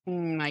house. Oh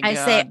my I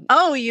God. say,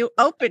 "Oh, you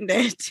opened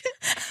it."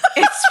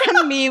 It's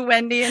from me,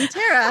 Wendy, and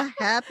Tara.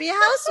 Happy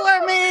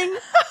housewarming.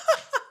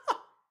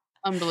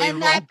 Unbelievable.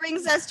 And that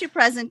brings us to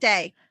present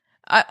day.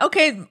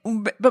 Okay,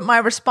 but my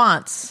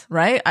response,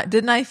 right?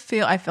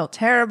 I felt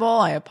terrible.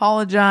 I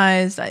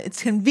apologized.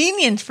 It's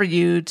convenient for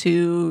you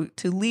to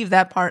leave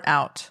that part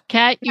out.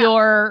 Kat,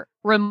 your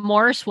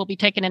remorse will be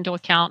taken into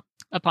account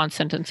upon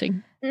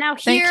sentencing. Now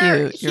Thank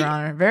here, you, Your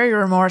Honor. Very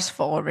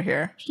remorseful over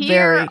here.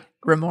 Here- Very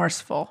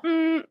remorseful.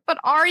 But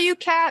are you,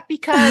 Kat?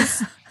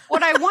 Because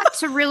what I want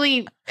to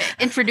really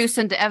introduce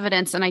into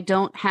evidence, and I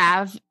don't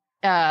have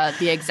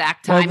the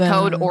exact time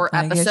code or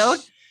episode,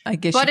 I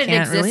guess but you it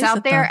can't exists release out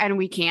it, there, then. and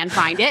we can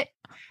find it.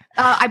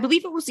 I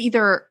believe it was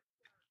either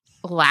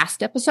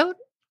last episode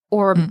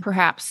or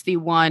perhaps the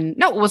one.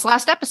 No, it was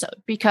last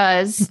episode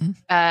because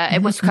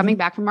it was coming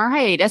back from our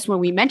hiatus when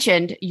we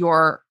mentioned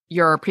your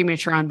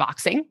premature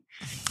unboxing,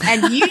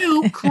 and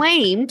you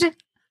claimed,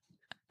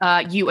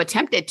 you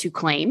attempted to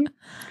claim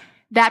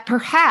that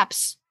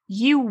perhaps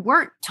you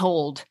weren't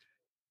told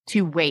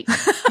to wait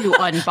to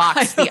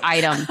unbox the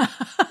item.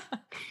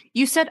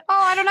 You said, "Oh,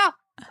 I don't know.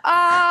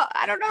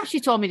 I don't know if she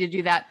told me to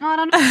do that. No, I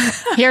don't know."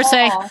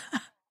 Hearsay.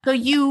 So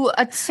you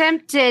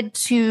attempted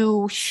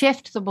to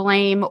shift the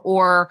blame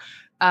or,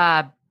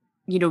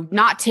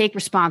 not take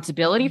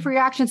responsibility for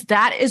your actions.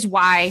 That is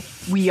why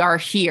we are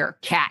here,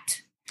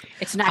 Kat.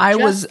 It's not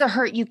just the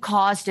hurt you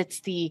caused. It's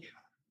the...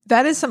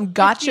 That is some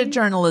gotcha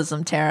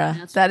journalism,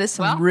 Tara. That is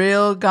some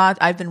real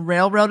I've been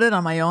railroaded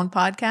on my own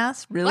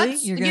podcast. Really?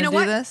 You're going to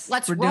do this?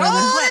 Let's We're roll doing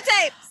this? the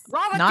tapes.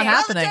 Roll the Not tape.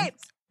 happening. Roll the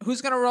tapes.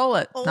 Who's going to roll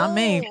it? Not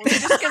me.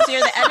 Just because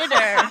you're the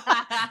editor.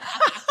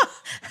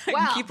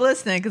 Well, Keep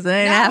listening because it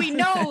ain't now happening. we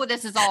know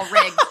this is all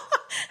rigged.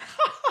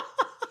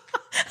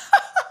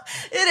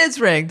 It is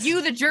rigged.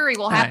 You, the jury,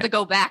 will have to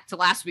go back to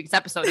last week's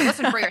episode and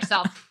listen for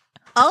yourself.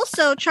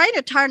 Also, trying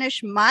to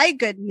tarnish my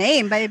good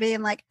name by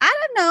being like, I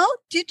don't know.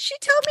 Did she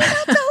tell me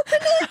not to open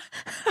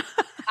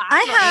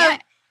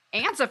it?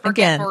 Anne's a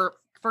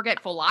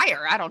forgetful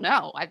liar. I don't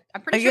know.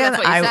 I'm pretty sure Again,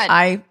 that's what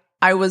you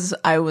said.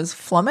 I was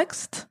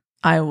flummoxed.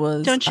 I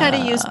was. Don't try to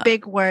use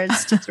big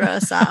words to throw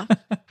us off.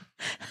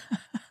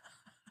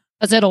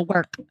 Because it'll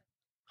work.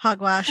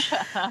 Hogwash.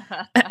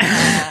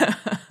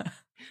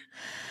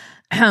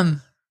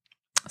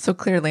 So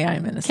clearly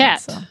I'm innocent.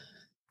 Kat. So.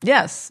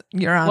 Yes,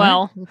 Your Honor.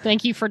 Well,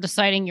 thank you for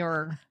deciding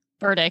your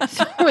verdict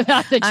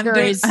without the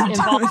jury's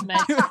involvement.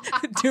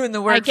 Doing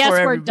the work I guess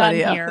for we're done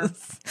everybody here.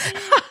 else.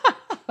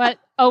 But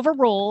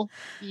overrule,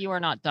 you are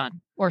not done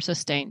or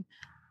sustained.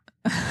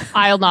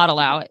 I'll not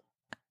allow it.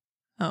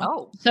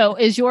 Oh. So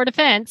is your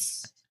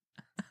defense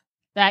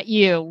that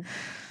you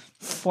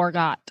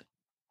forgot?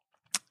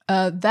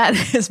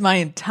 That is my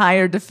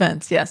entire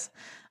defense. Yes,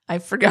 I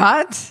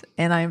forgot,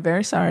 and I am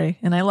very sorry,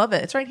 and I love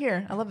it. It's right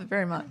here. I love it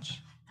very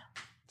much.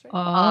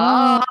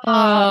 Oh,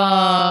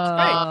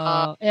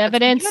 right.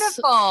 Evidence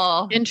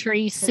Beautiful.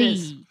 entry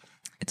C.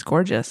 It's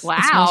gorgeous. Wow.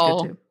 It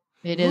smells good too.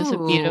 It is a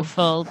Ooh.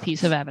 beautiful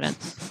piece of evidence.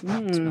 It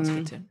smells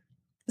good too.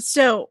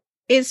 So,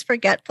 is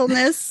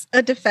forgetfulness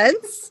a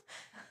defense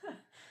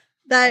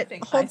that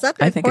holds up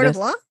I in a think court it of is.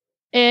 law?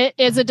 It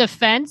is a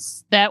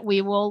defense that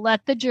we will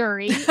let the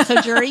jury.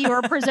 So, jury, you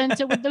are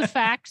presented with the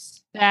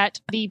facts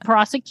that the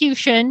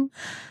prosecution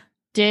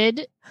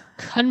did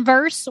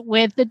converse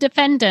with the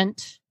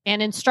defendant and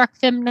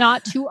instruct them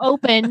not to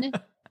open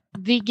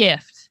the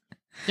gift.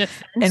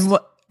 Defense, And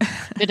what?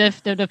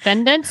 the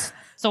defendant's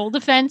sole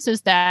defense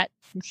is that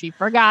she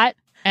forgot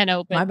and My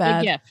opened the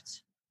bad.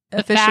 gift. The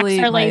Officially,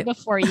 facts are laid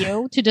before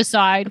you to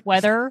decide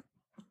whether,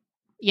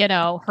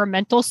 her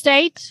mental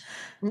state,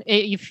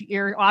 if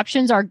your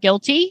options are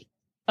guilty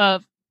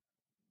of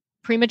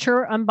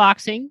premature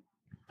unboxing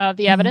of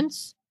the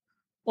evidence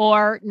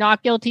or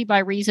not guilty by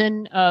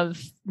reason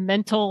of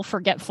mental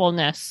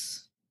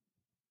forgetfulness.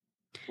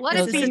 Let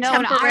This it is be a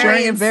known.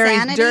 temporary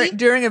insanity?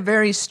 during a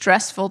very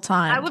stressful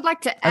time. I would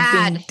like to of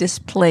being add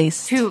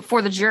displaced.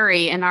 for the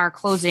jury in our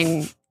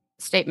closing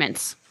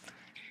statements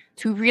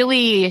to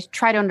really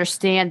try to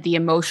understand the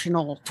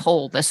emotional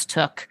toll this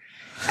took.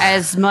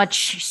 As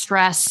much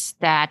stress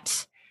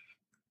that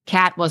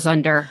Kat was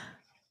under.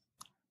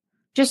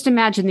 Just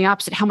imagine the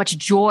opposite, how much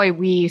joy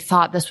we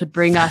thought this would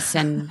bring us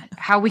and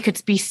how we could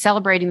be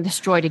celebrating this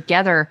joy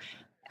together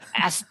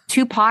as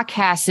two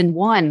podcasts in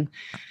one.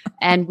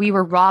 And we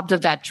were robbed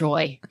of that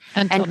joy.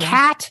 Until And now.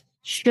 Kat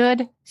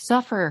should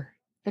suffer.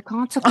 the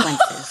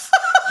consequences.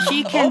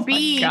 She can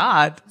be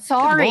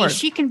sorry.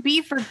 She can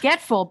be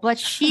forgetful, but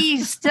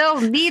she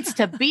still needs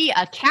to be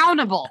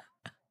accountable.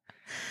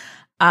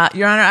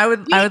 Your Honor, I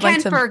would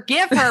like to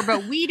forgive her,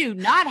 but we do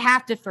not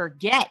have to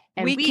forget,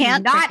 and we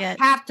can't do not forget.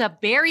 have to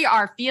bury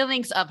our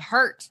feelings of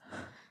hurt.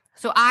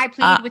 So I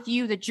plead with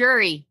you, the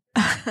jury,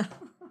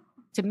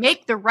 to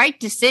make the right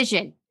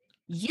decision.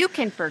 You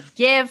can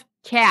forgive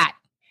Kat,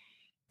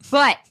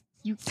 but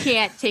you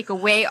can't take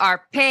away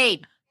our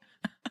pain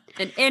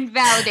and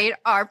invalidate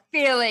our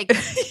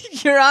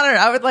feelings. Your Honor,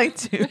 I would like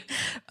to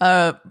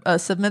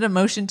submit a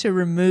motion to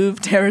remove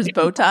Tara's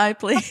bow tie,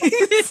 please.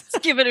 It's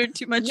giving her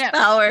too much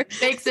power.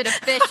 Makes it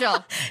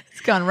official.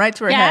 It's gone right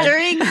to her head.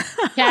 During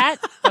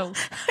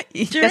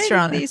Your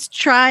Honor. these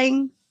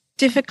trying,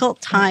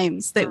 difficult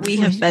times that we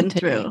have been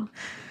through,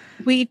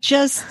 we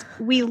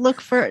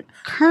look for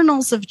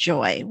kernels of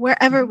joy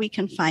wherever we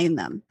can find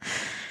them.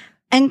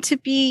 And to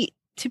be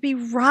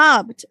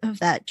robbed of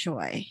that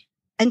joy,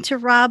 and to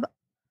rob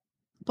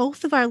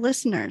both of our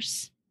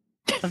listeners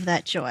of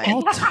that joy.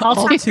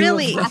 All two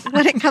really, of them.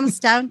 what it comes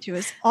down to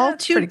is all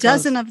That's 2 pretty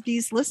dozen close. of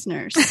these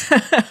listeners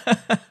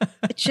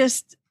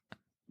just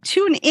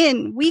tune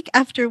in week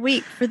after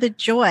week for the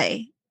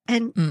joy,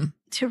 and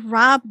to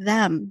rob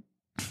them,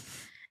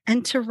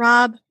 and to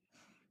rob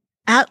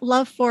At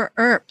Love for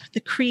Earp, the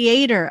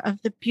creator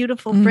of the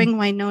beautiful Bring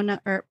Winona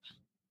Earp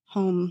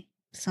Home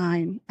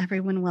sign.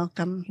 Everyone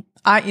welcome.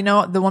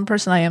 The one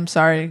person I am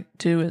sorry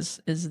to is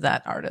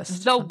that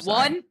artist. The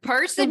one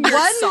person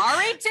you're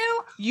sorry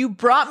to? You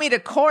brought me to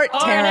court,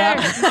 Tara.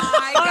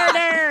 My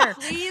God.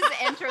 Please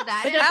enter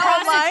that.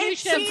 How am I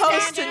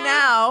supposed to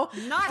now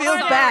feel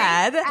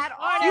bad?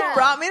 You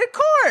brought me to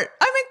court.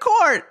 I'm in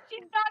court.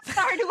 She's not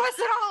sorry to us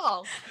at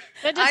all.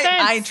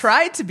 I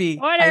tried to be.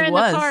 I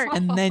was.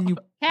 And then you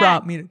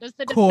brought me to Does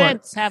the court.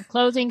 defense have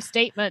closing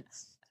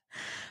statements?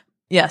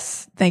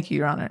 Yes. Thank you,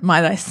 Your Honor.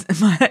 Might I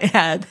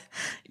add,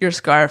 your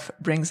scarf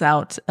brings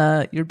out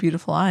your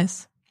beautiful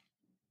eyes.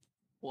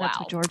 Wow. That's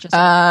what Georgia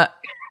said.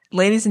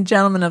 Ladies and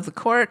gentlemen of the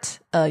court,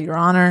 Your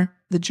Honor,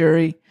 the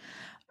jury,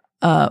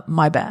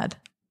 my bad.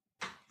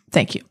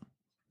 Thank you.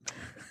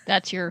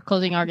 That's your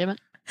closing argument?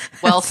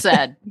 Well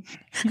said.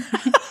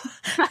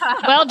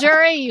 Well,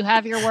 jury, you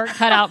have your work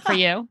cut out for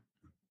you.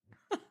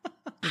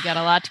 You got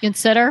a lot to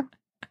consider.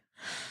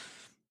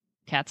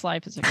 Kat's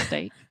life is at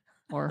stake,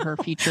 or her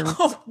future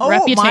reputation.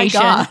 Oh my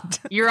God.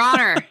 Your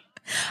Honor.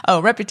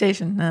 Oh,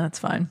 reputation. No, that's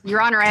fine.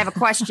 Your Honor, I have a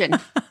question.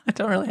 I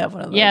don't really have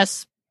one of those.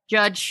 Yes.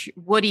 Judge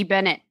Woody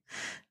Bennett.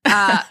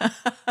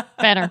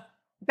 Benner,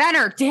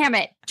 damn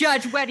it.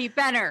 Judge Woody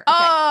Benner. Okay.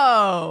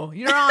 Oh,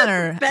 Your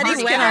Honor. Betty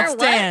This Wenner, cannot what?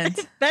 stand.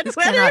 This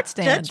cannot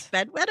stand. Judge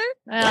Bedwetter?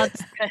 well,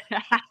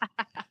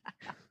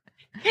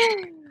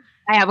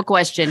 I have a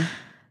question.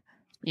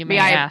 you May may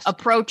I ask.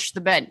 approach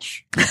the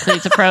bench?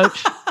 Please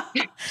approach.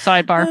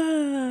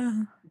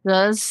 Sidebar.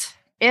 Does,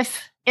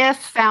 if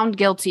found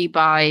guilty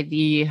by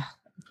the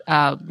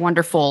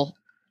wonderful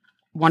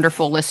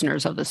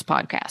listeners of this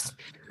podcast,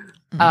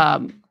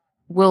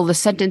 will the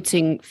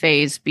sentencing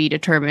phase be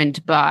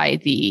determined by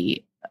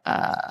the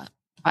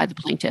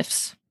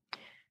plaintiffs?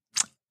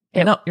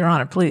 No, Your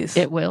Honor, please.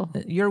 It will.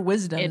 Your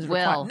wisdom It is will.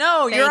 required.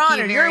 No, Thank Your you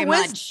Honor, very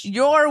much.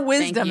 your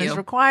wisdom Thank is you.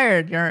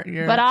 required. Your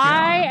But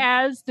I,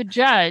 Honor. as the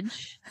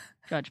Judge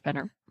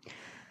Benner,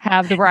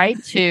 have the right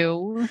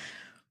to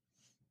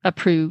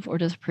approve or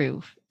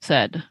disapprove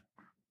said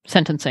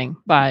sentencing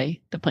by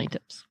the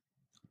plaintiffs.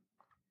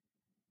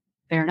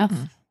 Fair enough.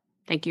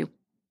 Thank you.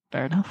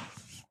 Fair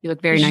enough. You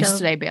look very nice Shall-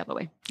 today, by the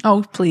way.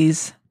 Oh,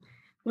 please.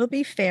 We'll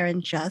be fair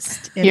and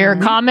just. in Your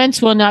our-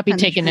 comments will not be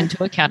punishment. taken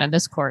into account in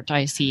this court.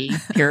 I see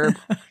your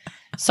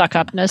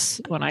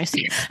suck-upness when I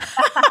see it.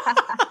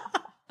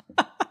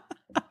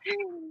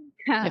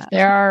 If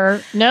there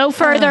are no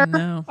further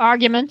no.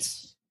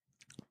 arguments,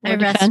 I or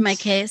rest defense, my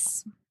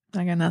case.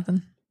 I got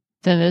nothing.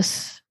 then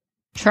this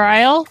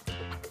trial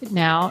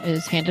now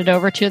is handed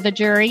over to the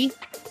jury.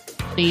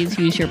 Please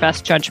use your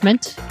best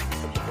judgment.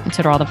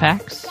 Consider all the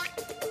facts.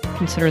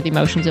 Consider the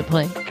emotions at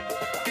play.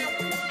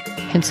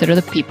 Consider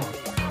the people.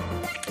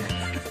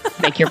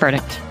 Make your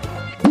verdict.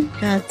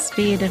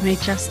 Godspeed, and may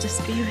justice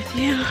be with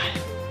you.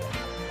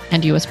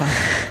 And you as well.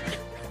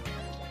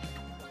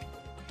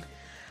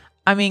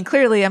 I mean,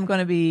 clearly I'm going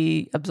to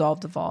be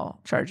absolved of all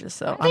charges,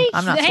 so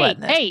I'm not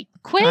sweating it. Hey,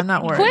 quit! I'm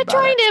not worried Quit about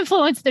trying it. to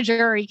influence the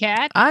jury,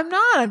 Kat. I'm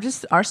not. I'm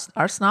just, our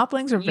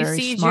snoplings are You very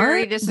see, smart.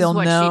 Jerry, this is They'll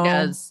what know, she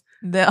does.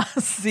 They'll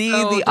see So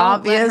the don't let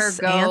obvious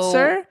her go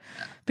answer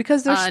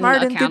because they're smart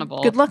and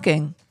unaccountable. good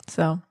looking.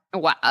 So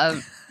Wow.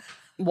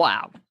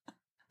 Wow.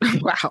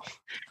 Wow.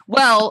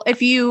 Well,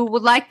 if you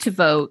would like to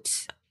vote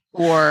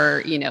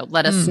or,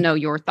 let us know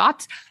your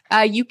thoughts,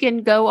 you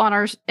can go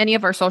on any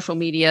of our social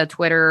media,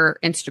 Twitter,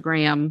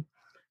 Instagram.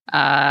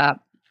 Are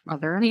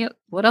there any?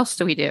 What else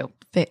do we do?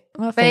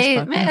 Facebook.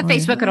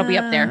 Facebook, it'll be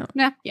up there.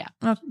 Yeah.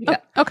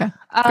 Okay.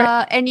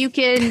 And you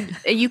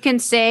can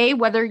say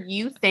whether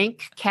you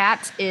think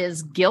Kat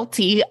is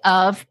guilty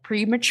of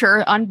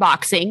premature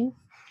unboxing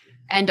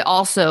and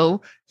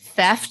also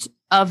theft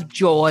of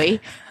joy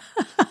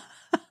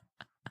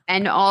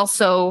and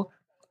also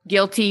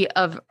guilty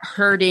of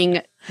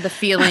hurting the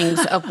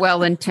feelings of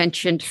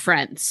well-intentioned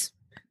friends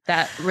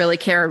that really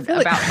cared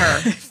about her.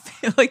 I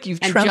feel like you've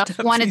and trumped just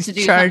up wanted these to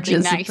do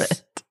charges something nice. a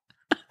bit.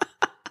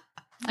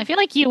 I feel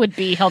like you would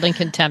be held in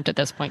contempt at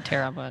this point,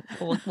 Tara, but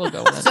we'll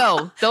go with it.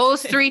 So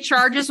those 3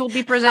 charges will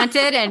be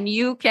presented, and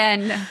you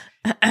can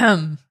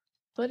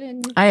put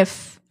in. I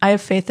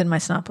have faith in my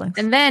snoplings.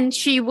 And then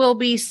she will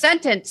be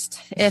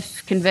sentenced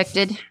if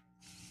convicted.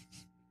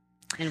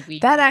 And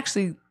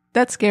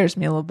That scares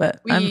me a little bit.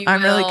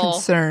 I'm really will-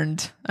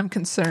 concerned. I'm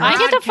concerned. I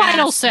get the final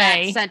Broadcast that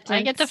say. I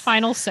sentence. get the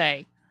final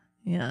say.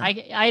 yeah.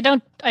 I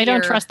don't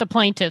Here. trust the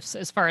plaintiffs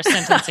as far as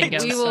sentencing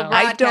goes. We will so.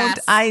 write- I don't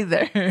broadcast.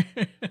 either.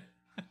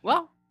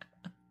 Well,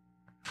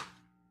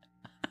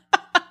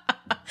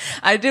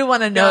 I do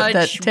want to note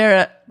that Judge-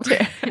 Tara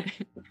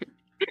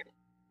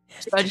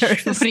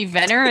Judge Woody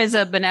Venner is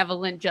a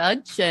benevolent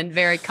judge and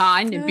very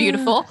kind and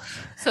beautiful.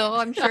 So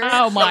I'm sure.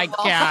 Oh my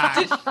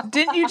gosh.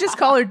 didn't you just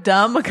call her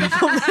dumb a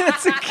couple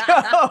minutes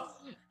ago?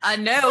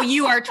 No,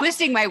 you are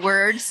twisting my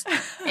words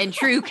in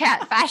true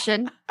cat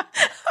fashion.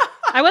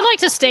 I would like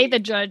to state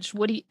that Judge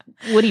Woody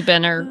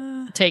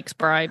Benner takes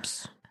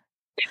bribes.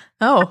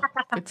 Oh,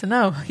 good to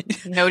know.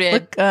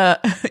 Noted.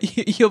 Look,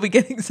 you'll be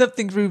getting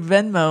something through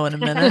Venmo in a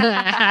minute.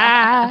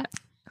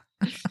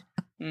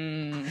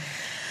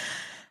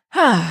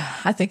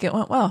 I think it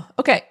went well.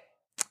 Okay.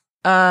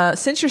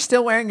 Since you're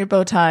still wearing your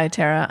bow tie,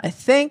 Tara, I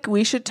think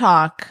we should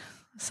talk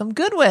some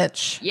Good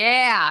Witch.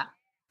 Yeah.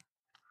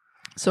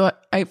 So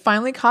I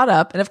finally caught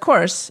up. And of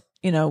course,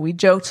 we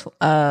joked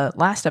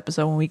last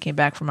episode when we came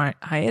back from our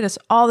hiatus,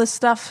 all this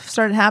stuff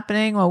started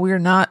happening while we were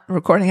not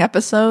recording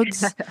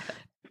episodes.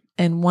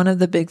 And one of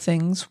the big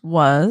things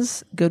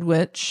was Good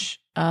Witch.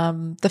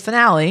 The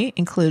finale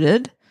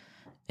included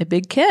a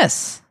big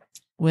kiss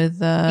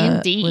with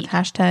Indeed.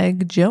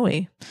 hashtag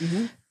Joey.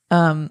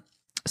 Mm-hmm.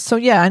 So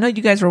yeah, I know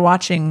you guys were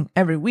watching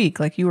every week.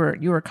 Like you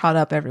were caught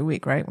up every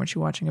week, right? Weren't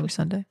you watching every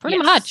Sunday? Pretty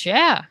Yes. much,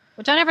 yeah.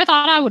 Which I never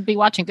thought I would be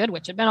watching Good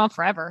Witch. It'd been on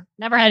forever.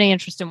 Never had any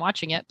interest in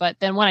watching it. But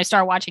then when I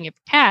started watching it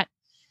for Kat,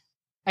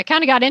 I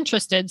kind of got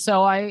interested.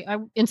 So I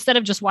instead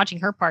of just watching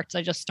her parts,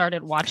 I just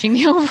started watching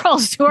the overall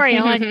story.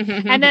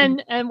 And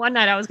then one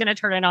night I was going to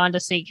turn it on to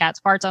see Kat's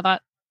parts. I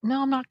thought,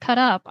 no, I'm not cut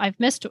up. I've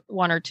missed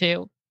one or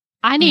two.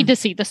 I need to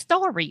see the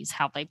stories,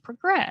 how they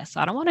progress.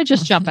 I don't want to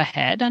just jump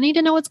ahead. I need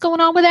to know what's going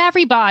on with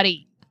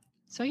everybody.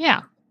 So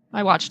yeah,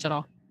 I watched it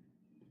all.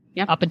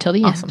 Yep. Up until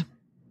the Awesome. end.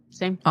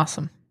 Same.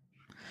 Awesome.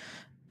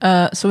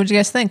 So what did you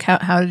guys think?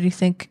 How did you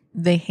think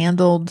they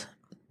handled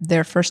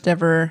their first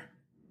ever?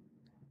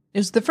 It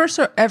was the first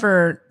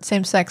ever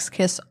same-sex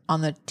kiss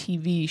on the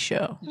TV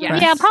show. Yes.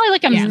 right? Yeah, probably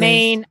like a Yes.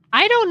 main.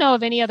 I don't know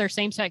of any other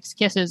same-sex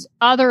kisses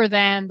other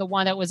than the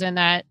one that was in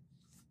that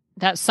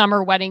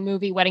summer wedding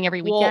movie, Wedding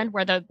Every Well,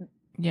 Weekend.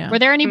 Yeah. Were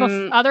there any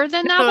other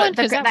than that one?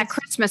 The, 'Cause that that was-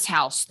 Christmas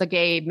house, the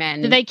gay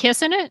men. did they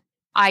kiss in it?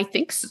 I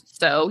think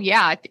so.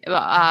 Yeah.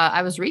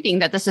 I was reading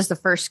that this is the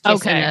first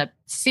kiss in Okay. a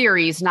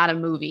series, not a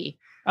movie.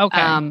 Okay.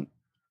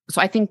 So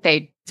I think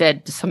they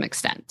did to some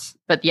extent.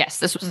 But yes,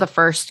 this was the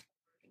first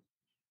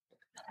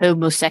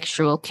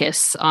homosexual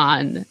kiss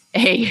on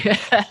a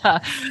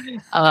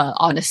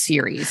on a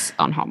series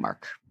on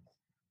Hallmark.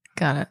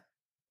 Got it.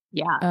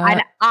 Yeah. Uh,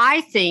 and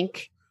I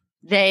think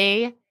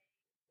they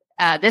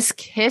this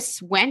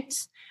kiss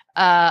went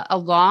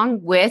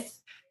along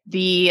with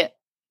the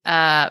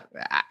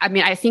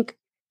I think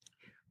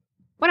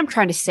what I'm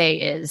trying to say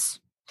is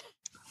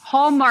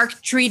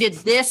Hallmark treated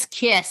this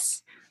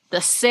kiss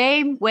the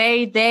same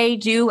way they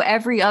do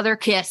every other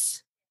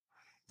kiss,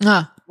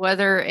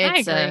 whether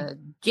it's a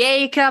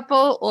gay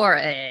couple or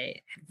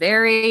a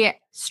very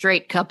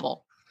straight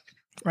couple.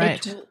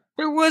 right.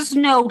 There was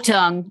no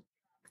tongue.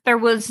 There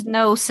was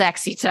no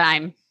sexy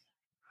time.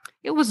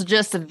 It was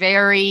just a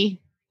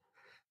very,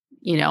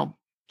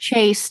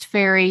 chaste,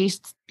 very,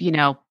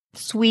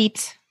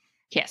 sweet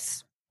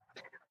kiss.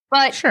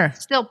 But Sure.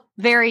 still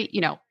very,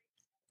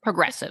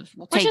 progressive.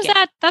 We'll Which take is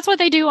it. that's what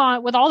they do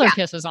with all their Yeah.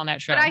 kisses on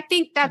that show. But I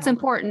think that's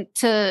important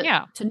to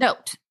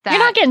note. That, You're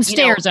not getting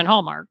stares in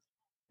Hallmark.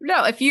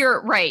 No, if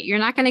you're right, you're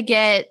not going to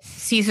get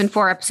season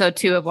 4, episode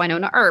 2 of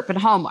Winona Earp and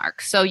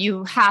Hallmark. So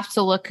you have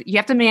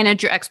to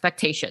manage your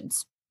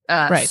expectations.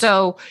 Right.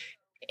 So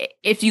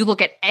if you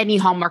look at any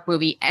Hallmark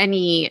movie,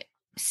 any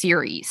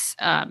series,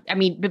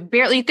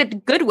 barely look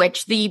at Good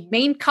Witch, the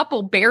main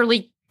couple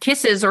barely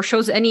kisses or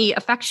shows any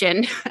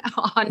affection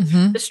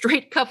on the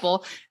straight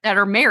couple that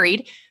are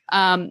married,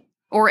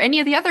 or any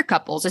of the other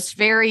couples. It's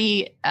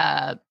very,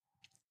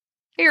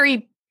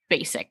 very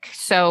basic.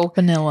 So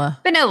Vanilla.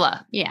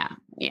 yeah.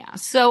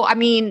 So,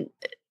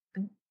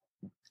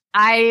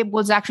 I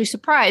was actually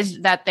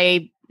surprised that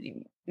they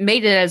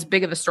made it as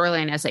big of a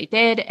storyline as they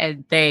did,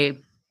 and they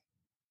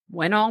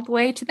went all the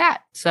way to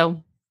that.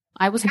 So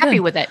I was happy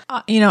with it.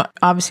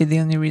 Obviously the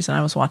only reason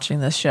I was watching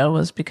this show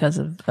was because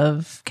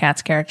of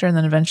Kat's character and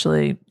then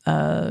eventually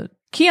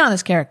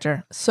Keanu's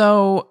character.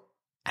 So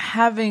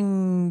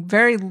having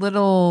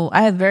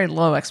I had very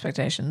low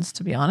expectations,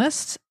 to be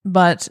honest,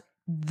 but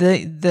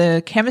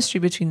the chemistry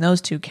between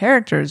those two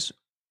characters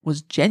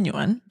was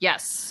genuine.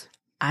 Yes.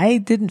 I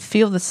didn't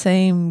feel the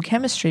same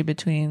chemistry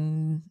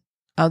between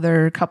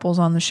other couples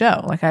on the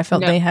show. Like I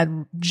felt they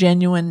had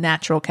genuine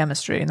natural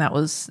chemistry, and that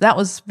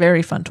was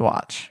very fun to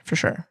watch for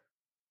sure.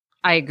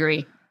 I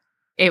agree.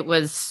 It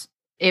was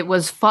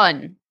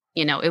fun.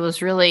 You know, it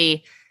was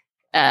really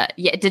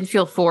it didn't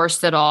feel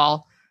forced at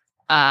all.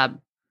 I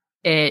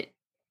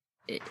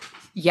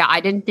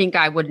didn't think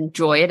I would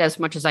enjoy it as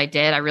much as I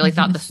did. I really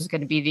thought this was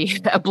going to be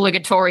the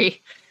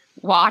obligatory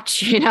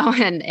watch, you know,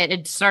 and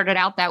it started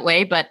out that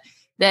way. But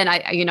then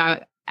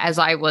as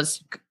I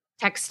was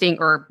texting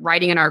or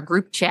writing in our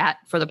group chat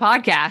for the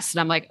podcast, and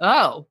I'm like,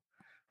 oh,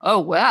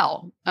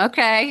 well,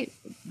 okay.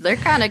 They're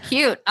kind of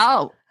cute.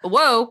 Oh,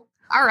 whoa.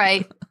 All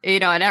right. You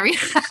know, and every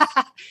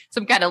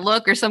some kind of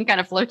look or some kind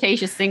of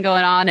flirtatious thing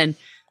going on. And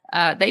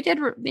they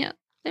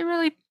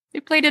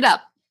played it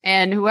up.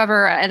 And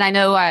I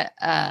know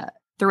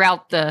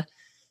throughout the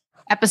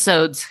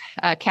episodes,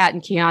 Kat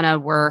and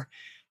Kiana were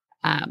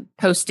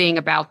posting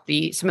about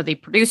some of the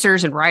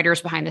producers and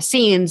writers behind the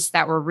scenes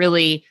that were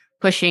really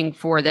pushing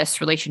for this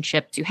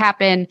relationship to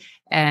happen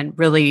and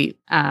really,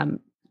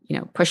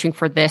 pushing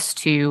for this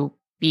to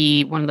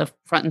be one of the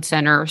front and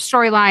center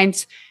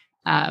storylines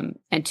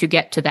and to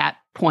get to that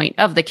point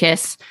of the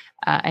kiss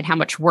and how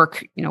much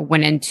work,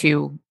 went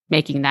into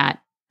making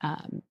that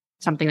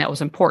something that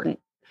was important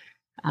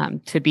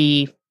to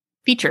be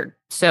featured.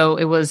 So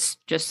it was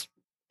just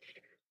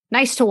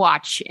nice to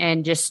watch,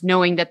 and just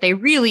knowing that they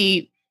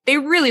really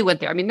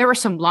went there. I mean, there were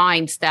some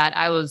lines that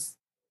I was,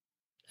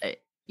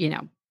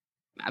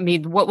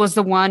 what was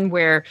the one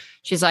where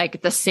she's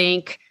like, the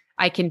sink,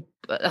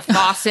 a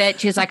faucet,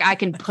 she's like, I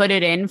can put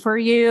it in for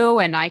you.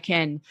 And I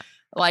can,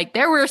 like,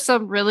 there were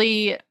some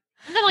really,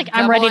 like,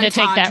 I'm ready to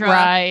take that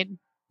ride.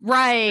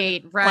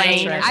 Right.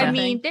 I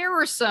mean, there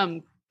were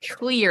some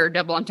clear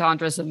double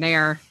entendres in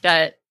there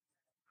that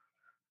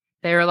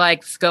they were like,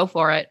 let's go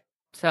for it.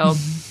 So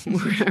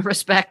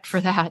respect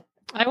for that.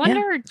 I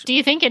wonder, do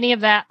you think any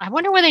of that, I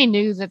wonder where they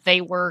knew that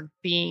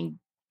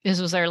this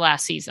was their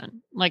last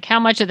season? Like, how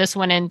much of this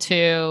went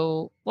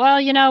into, well,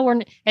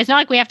 it's not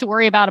like we have to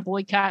worry about a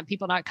boycott and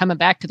people not coming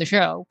back to the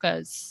show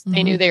because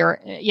they knew they were,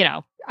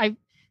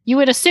 you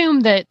would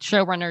assume that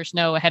showrunners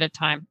know ahead of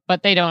time,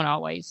 but they don't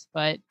always.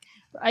 But,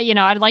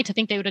 I'd like to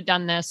think they would have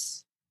done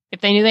this if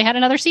they knew they had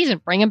another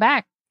season, bring them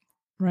back,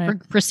 right?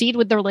 Proceed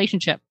with the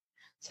relationship.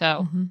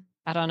 So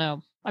I don't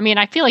know. I mean,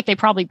 I feel like they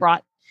probably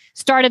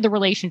started the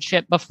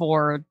relationship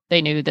before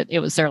they knew that it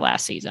was their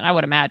last season, I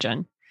would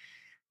imagine.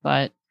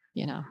 But,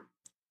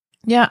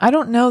 Yeah, I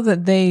don't know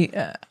that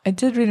I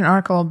did read an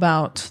article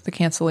about the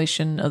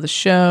cancellation of the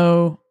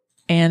show,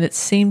 and it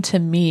seemed to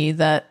me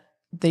that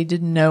they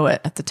didn't know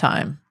it at the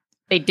time.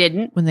 They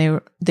didn't?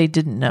 They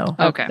didn't know.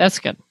 Okay, that's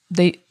good.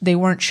 They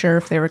weren't sure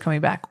if they were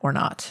coming back or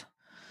not.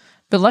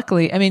 But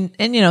luckily, I mean,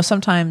 and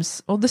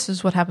sometimes, this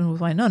is what happened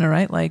with Winona,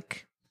 right?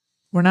 Like,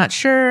 we're not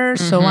sure,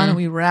 so why don't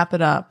we wrap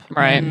it up?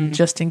 Right.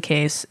 Just in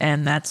case.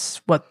 And that's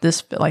what the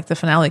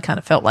finale kind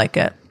of felt like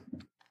it,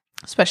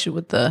 especially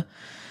with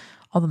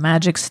all the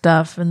magic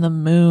stuff and the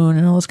moon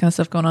and all this kind of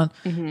stuff going on.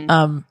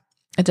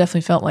 It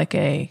definitely felt like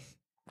a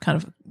kind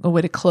of a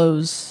way to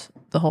close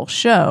the whole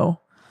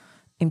show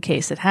in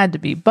case it had to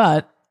be.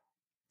 But,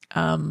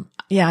 I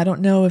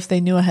don't know if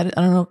they knew I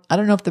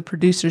don't know if the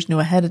producers knew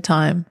ahead of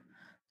time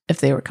if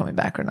they were coming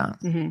back or not.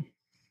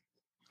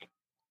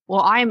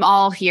 Well, I'm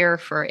all here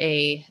for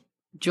a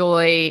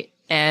Joy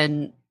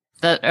and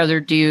the other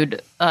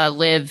dude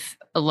live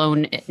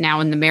alone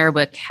now in the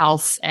Merriwick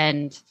house,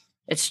 and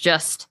it's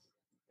just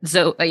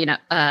Zoe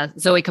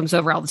comes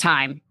over all the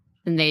time,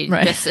 and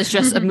it's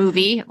just a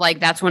movie.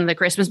 Like, that's one of the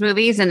Christmas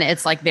movies, and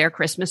it's like their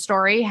Christmas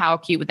story. How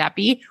cute would that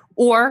be?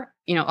 Or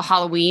a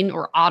Halloween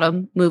or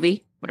autumn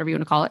movie, whatever you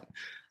want to call it.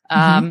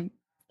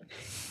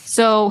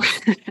 So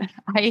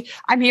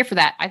I'm here for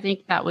that. I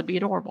think that would be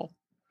adorable.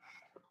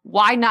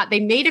 Why not?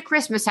 They made a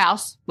Christmas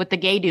house with the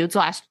gay dudes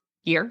last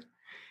year.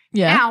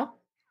 Yeah. Now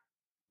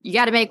you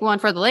got to make one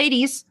for the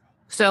ladies.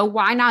 So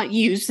why not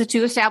use the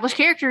two established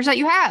characters that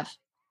you have?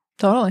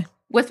 Totally.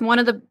 With one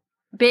of the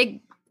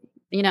big,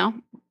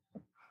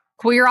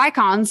 queer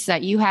icons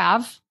that you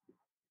have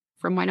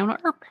from Winona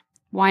Earp.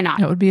 Why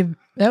not? That would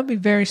be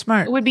very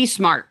smart. It would be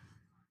smart.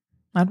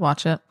 I'd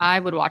watch it. I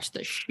would watch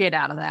the shit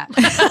out of that.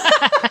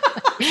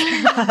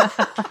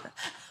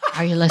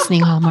 Are you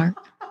listening, Hallmark?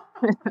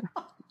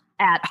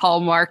 At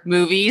Hallmark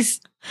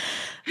Movies.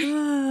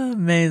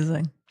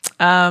 Amazing.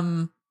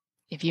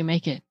 If you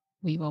make it,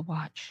 we will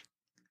watch.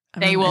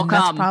 They will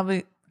come.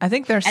 Probably. I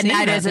think they're seeing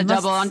that is a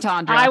double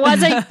entendre. I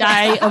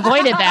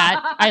avoided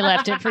that. I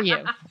left it for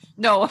you.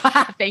 No,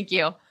 thank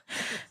you.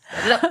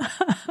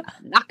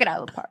 Knock it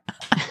out of the park.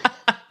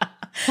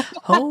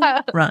 Home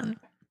run.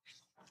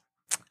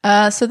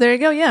 So there you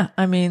go. Yeah.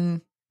 I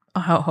mean,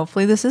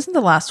 hopefully this isn't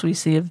the last we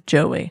see of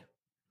Joey,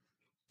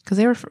 because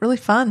they were really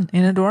fun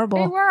and adorable.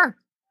 They were.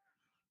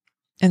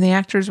 And the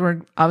actors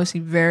were obviously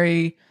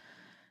very,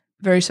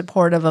 very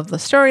supportive of the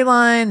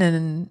storyline,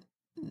 and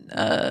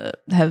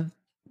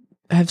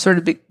have sort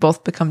of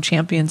both become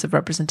champions of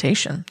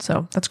representation.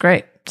 So that's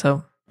great.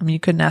 So I mean, you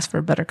couldn't ask for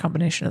a better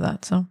combination of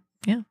that. So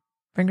yeah,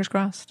 fingers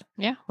crossed.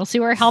 Yeah, we'll see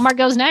where Hallmark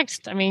goes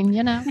next. I mean,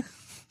 you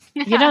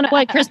don't know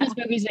what Christmas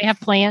movies they have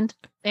planned.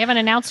 They haven't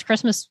announced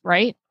Christmas,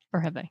 right?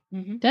 Or have they?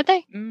 Mm-hmm. Did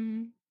they?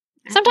 Mm-hmm.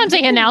 Sometimes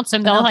they announce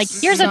them. They'll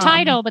here's a some.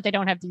 title, but they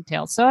don't have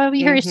details. So I'll be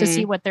curious to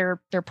see what they're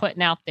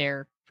putting out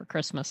there for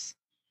Christmas.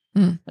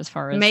 As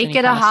far as make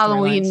it a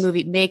Halloween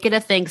movie, make it a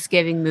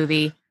Thanksgiving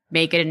movie,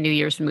 make it a New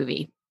Year's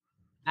movie.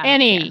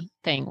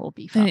 Anything will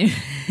be fun.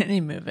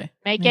 Any movie.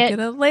 Make it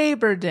a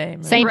Labor Day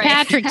movie. St.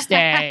 Patrick's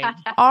Day.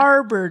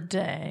 Arbor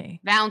Day.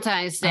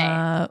 Valentine's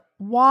Day.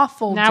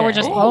 Waffle Now Day. we're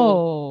just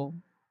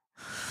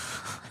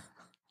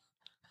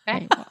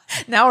Okay.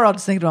 Now we're all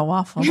just thinking about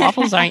waffles.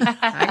 Waffles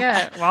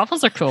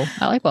waffles are cool.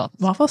 I like waffles.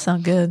 Waffles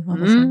sound good. So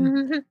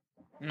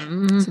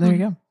there you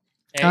go.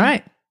 Okay. All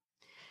right.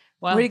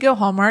 Well, Way to go,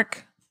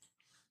 Hallmark.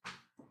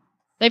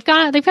 they've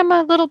come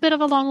a little bit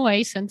of a long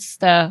way since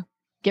the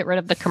get rid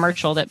of the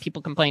commercial that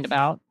people complained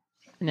about.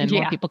 And then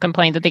more people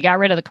complained that they got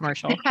rid of the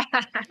commercial.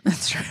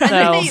 That's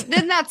right. And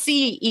then that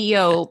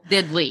CEO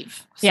did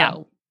leave.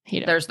 So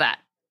there's that.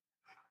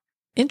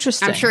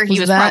 Interesting. I'm sure he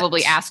was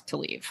probably asked to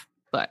leave,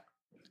 but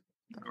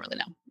I don't really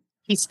know.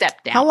 He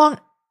stepped down.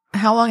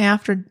 How long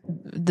after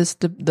this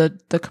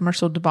the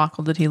commercial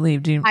debacle did he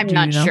leave? I'm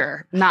not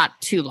sure. Not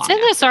too long. It's in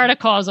this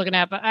article I was looking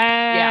at, but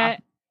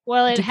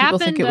well, it Did happened.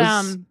 People think it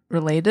was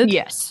related?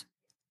 Yes.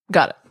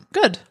 Got it.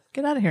 Good.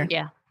 Get out of here.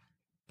 Yeah.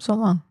 So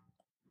long.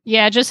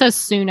 Yeah, it just says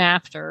soon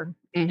after.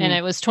 And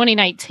it was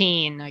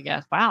 2019, I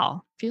guess.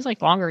 Wow. Feels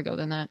like longer ago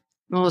than that.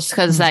 Well, it's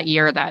because that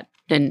year that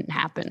didn't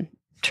happen.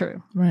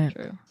 True. Right.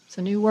 True. It's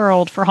a new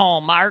world for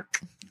Hallmark.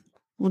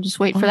 We'll just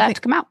wait for that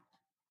to come out.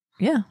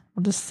 Yeah.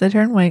 We'll just sit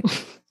here and wait.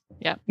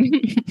 Yeah.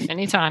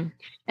 Anytime.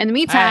 In the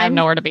meantime, I have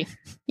nowhere to be.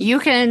 You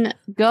can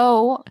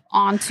go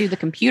onto the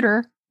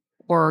computer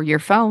or your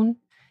phone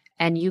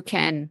and you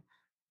can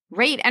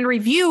rate and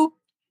review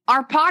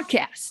our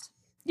podcast.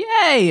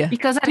 Yay.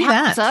 Because it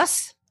helps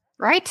us,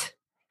 right?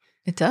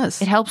 It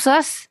does. It helps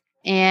us.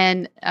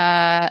 And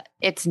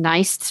it's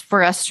nice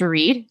for us to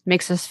read.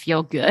 Makes us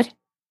feel good.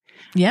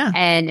 Yeah.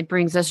 And it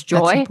brings us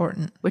joy. That's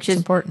important. Which is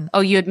important. Oh,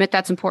 you admit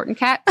that's important,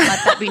 Kat?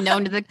 Let that be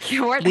known to the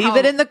court. Leave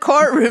it in the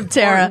courtroom,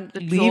 Tara.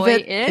 Leave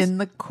it in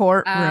the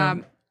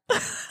courtroom.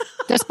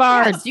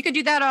 Disbarred. Yes, you could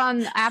do that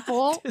on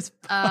Apple.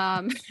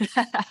 And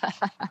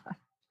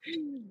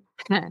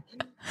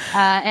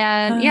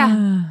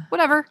yeah,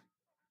 whatever.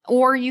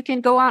 Or you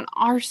can go on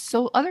our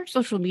other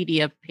social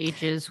media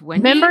pages.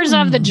 Members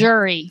of the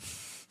jury,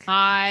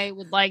 I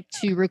would like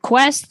to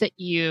request that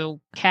you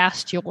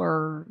cast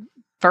your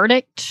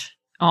verdict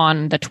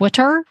on the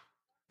Twitter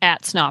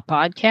at Snot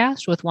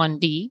Podcast with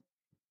 1D.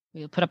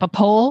 We'll put up a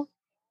poll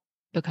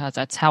because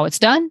that's how it's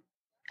done.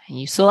 And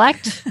you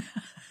select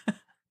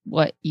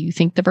what you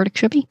think the verdict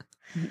should be.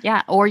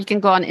 Yeah. Or you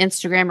can go on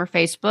Instagram or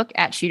Facebook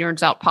at She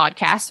Nerds Out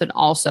Podcast and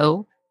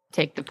also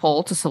take the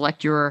poll to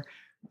select your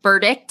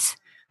verdict.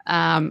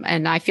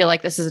 And I feel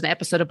like this is an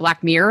episode of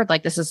Black Mirror.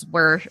 Like this is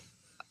where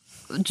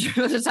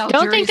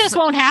don't think this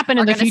won't happen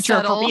in the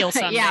future for real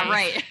someday. Yeah,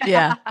 right.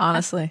 Yeah,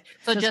 honestly.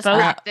 So just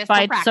practice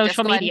by practice.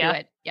 social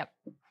media. Yep.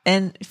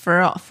 And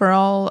for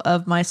all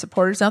of my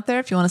supporters out there,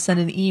 if you want to send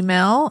an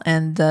email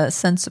and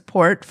send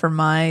support for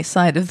my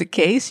side of the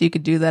case, you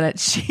could do that at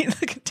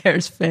look at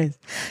Tara's face.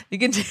 You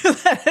can do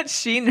that at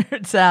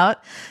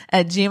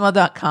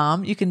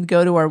shenerdsout@gmail.com. You can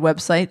go to our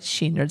website,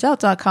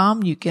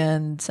 shenerdsout.com. You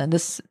can send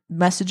us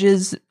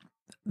messages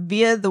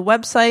via the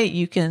website.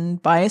 You can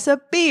buy us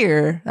a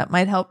beer. That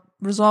might help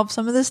resolve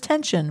some of this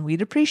tension.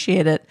 We'd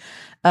appreciate it.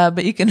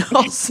 But you can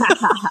also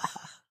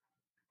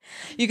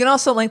you can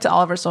also link to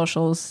all of our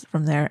socials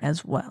from there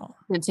as well.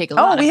 And take a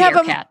lot of beer,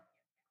 Kat.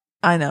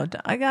 I know.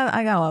 I got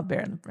a lot of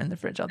beer in the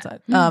fridge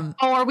outside.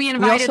 Are we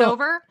invited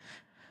over?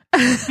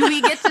 Do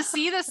we get to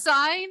see the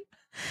sign?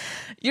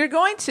 You're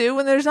going to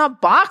when there's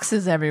not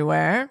boxes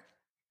everywhere.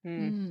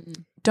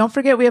 Don't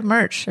forget we have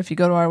merch. If you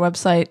go to our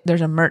website,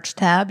 there's a merch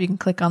tab. You can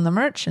click on the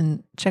merch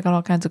and check out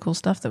all kinds of cool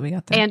stuff that we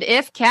got there. And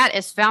if Kat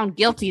is found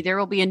guilty, there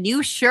will be a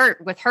new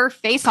shirt with her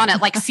face on it,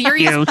 like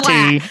Sirius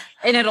Black,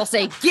 and it'll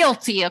say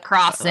 "guilty"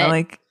 across it,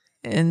 like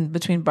in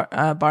between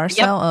cell bars.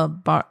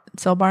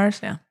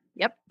 Yeah.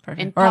 Yep.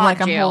 Perfect. Or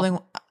like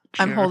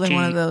I'm holding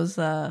one of those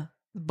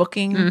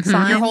booking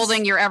signs. You're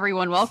holding your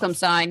 "Everyone Welcome"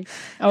 sign.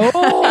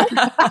 Oh,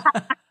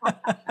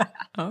 I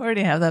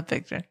already have that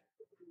picture.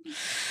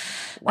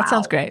 Wow. That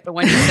sounds great. The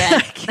one you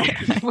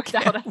sent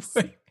without us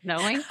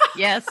knowing.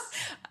 Yes.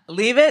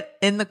 Leave it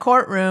in the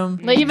courtroom.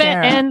 Leave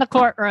it in the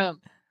courtroom.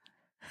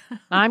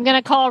 I'm going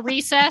to call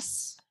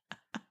recess.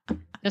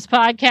 This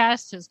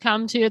podcast has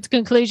come to its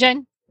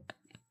conclusion.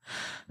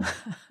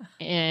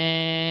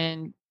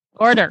 In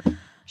order.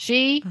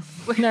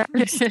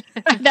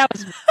 That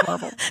was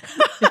horrible.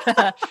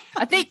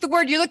 I think the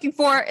word you're looking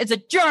for is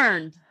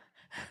adjourned.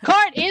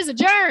 Court is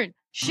adjourned.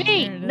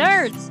 She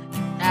nerds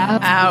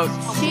out.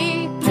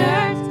 She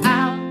nerds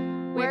out.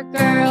 We're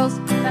girls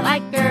that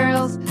like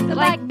girls that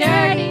like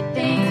dirty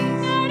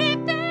things. Dirty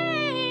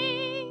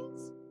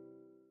things.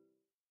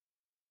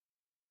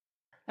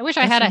 I wish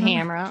wish I had a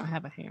hammer. I don't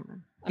have a hammer.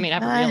 I mean, I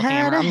have a real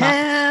had hammer. a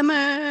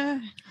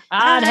hammer.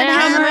 I'd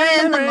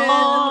hammer in the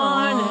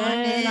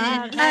morning.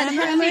 I'd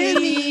hammer in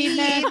the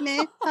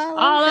evening.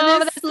 All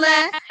over this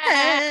land.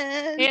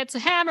 It's a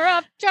hammer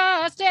of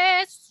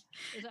justice.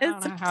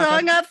 It's a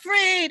song of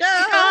freedom.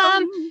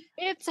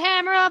 It's a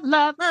hammer of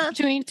love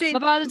between my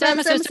brothers and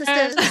my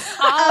sisters.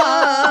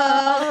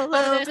 All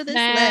over this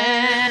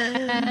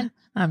land.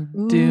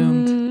 I'm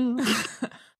doomed.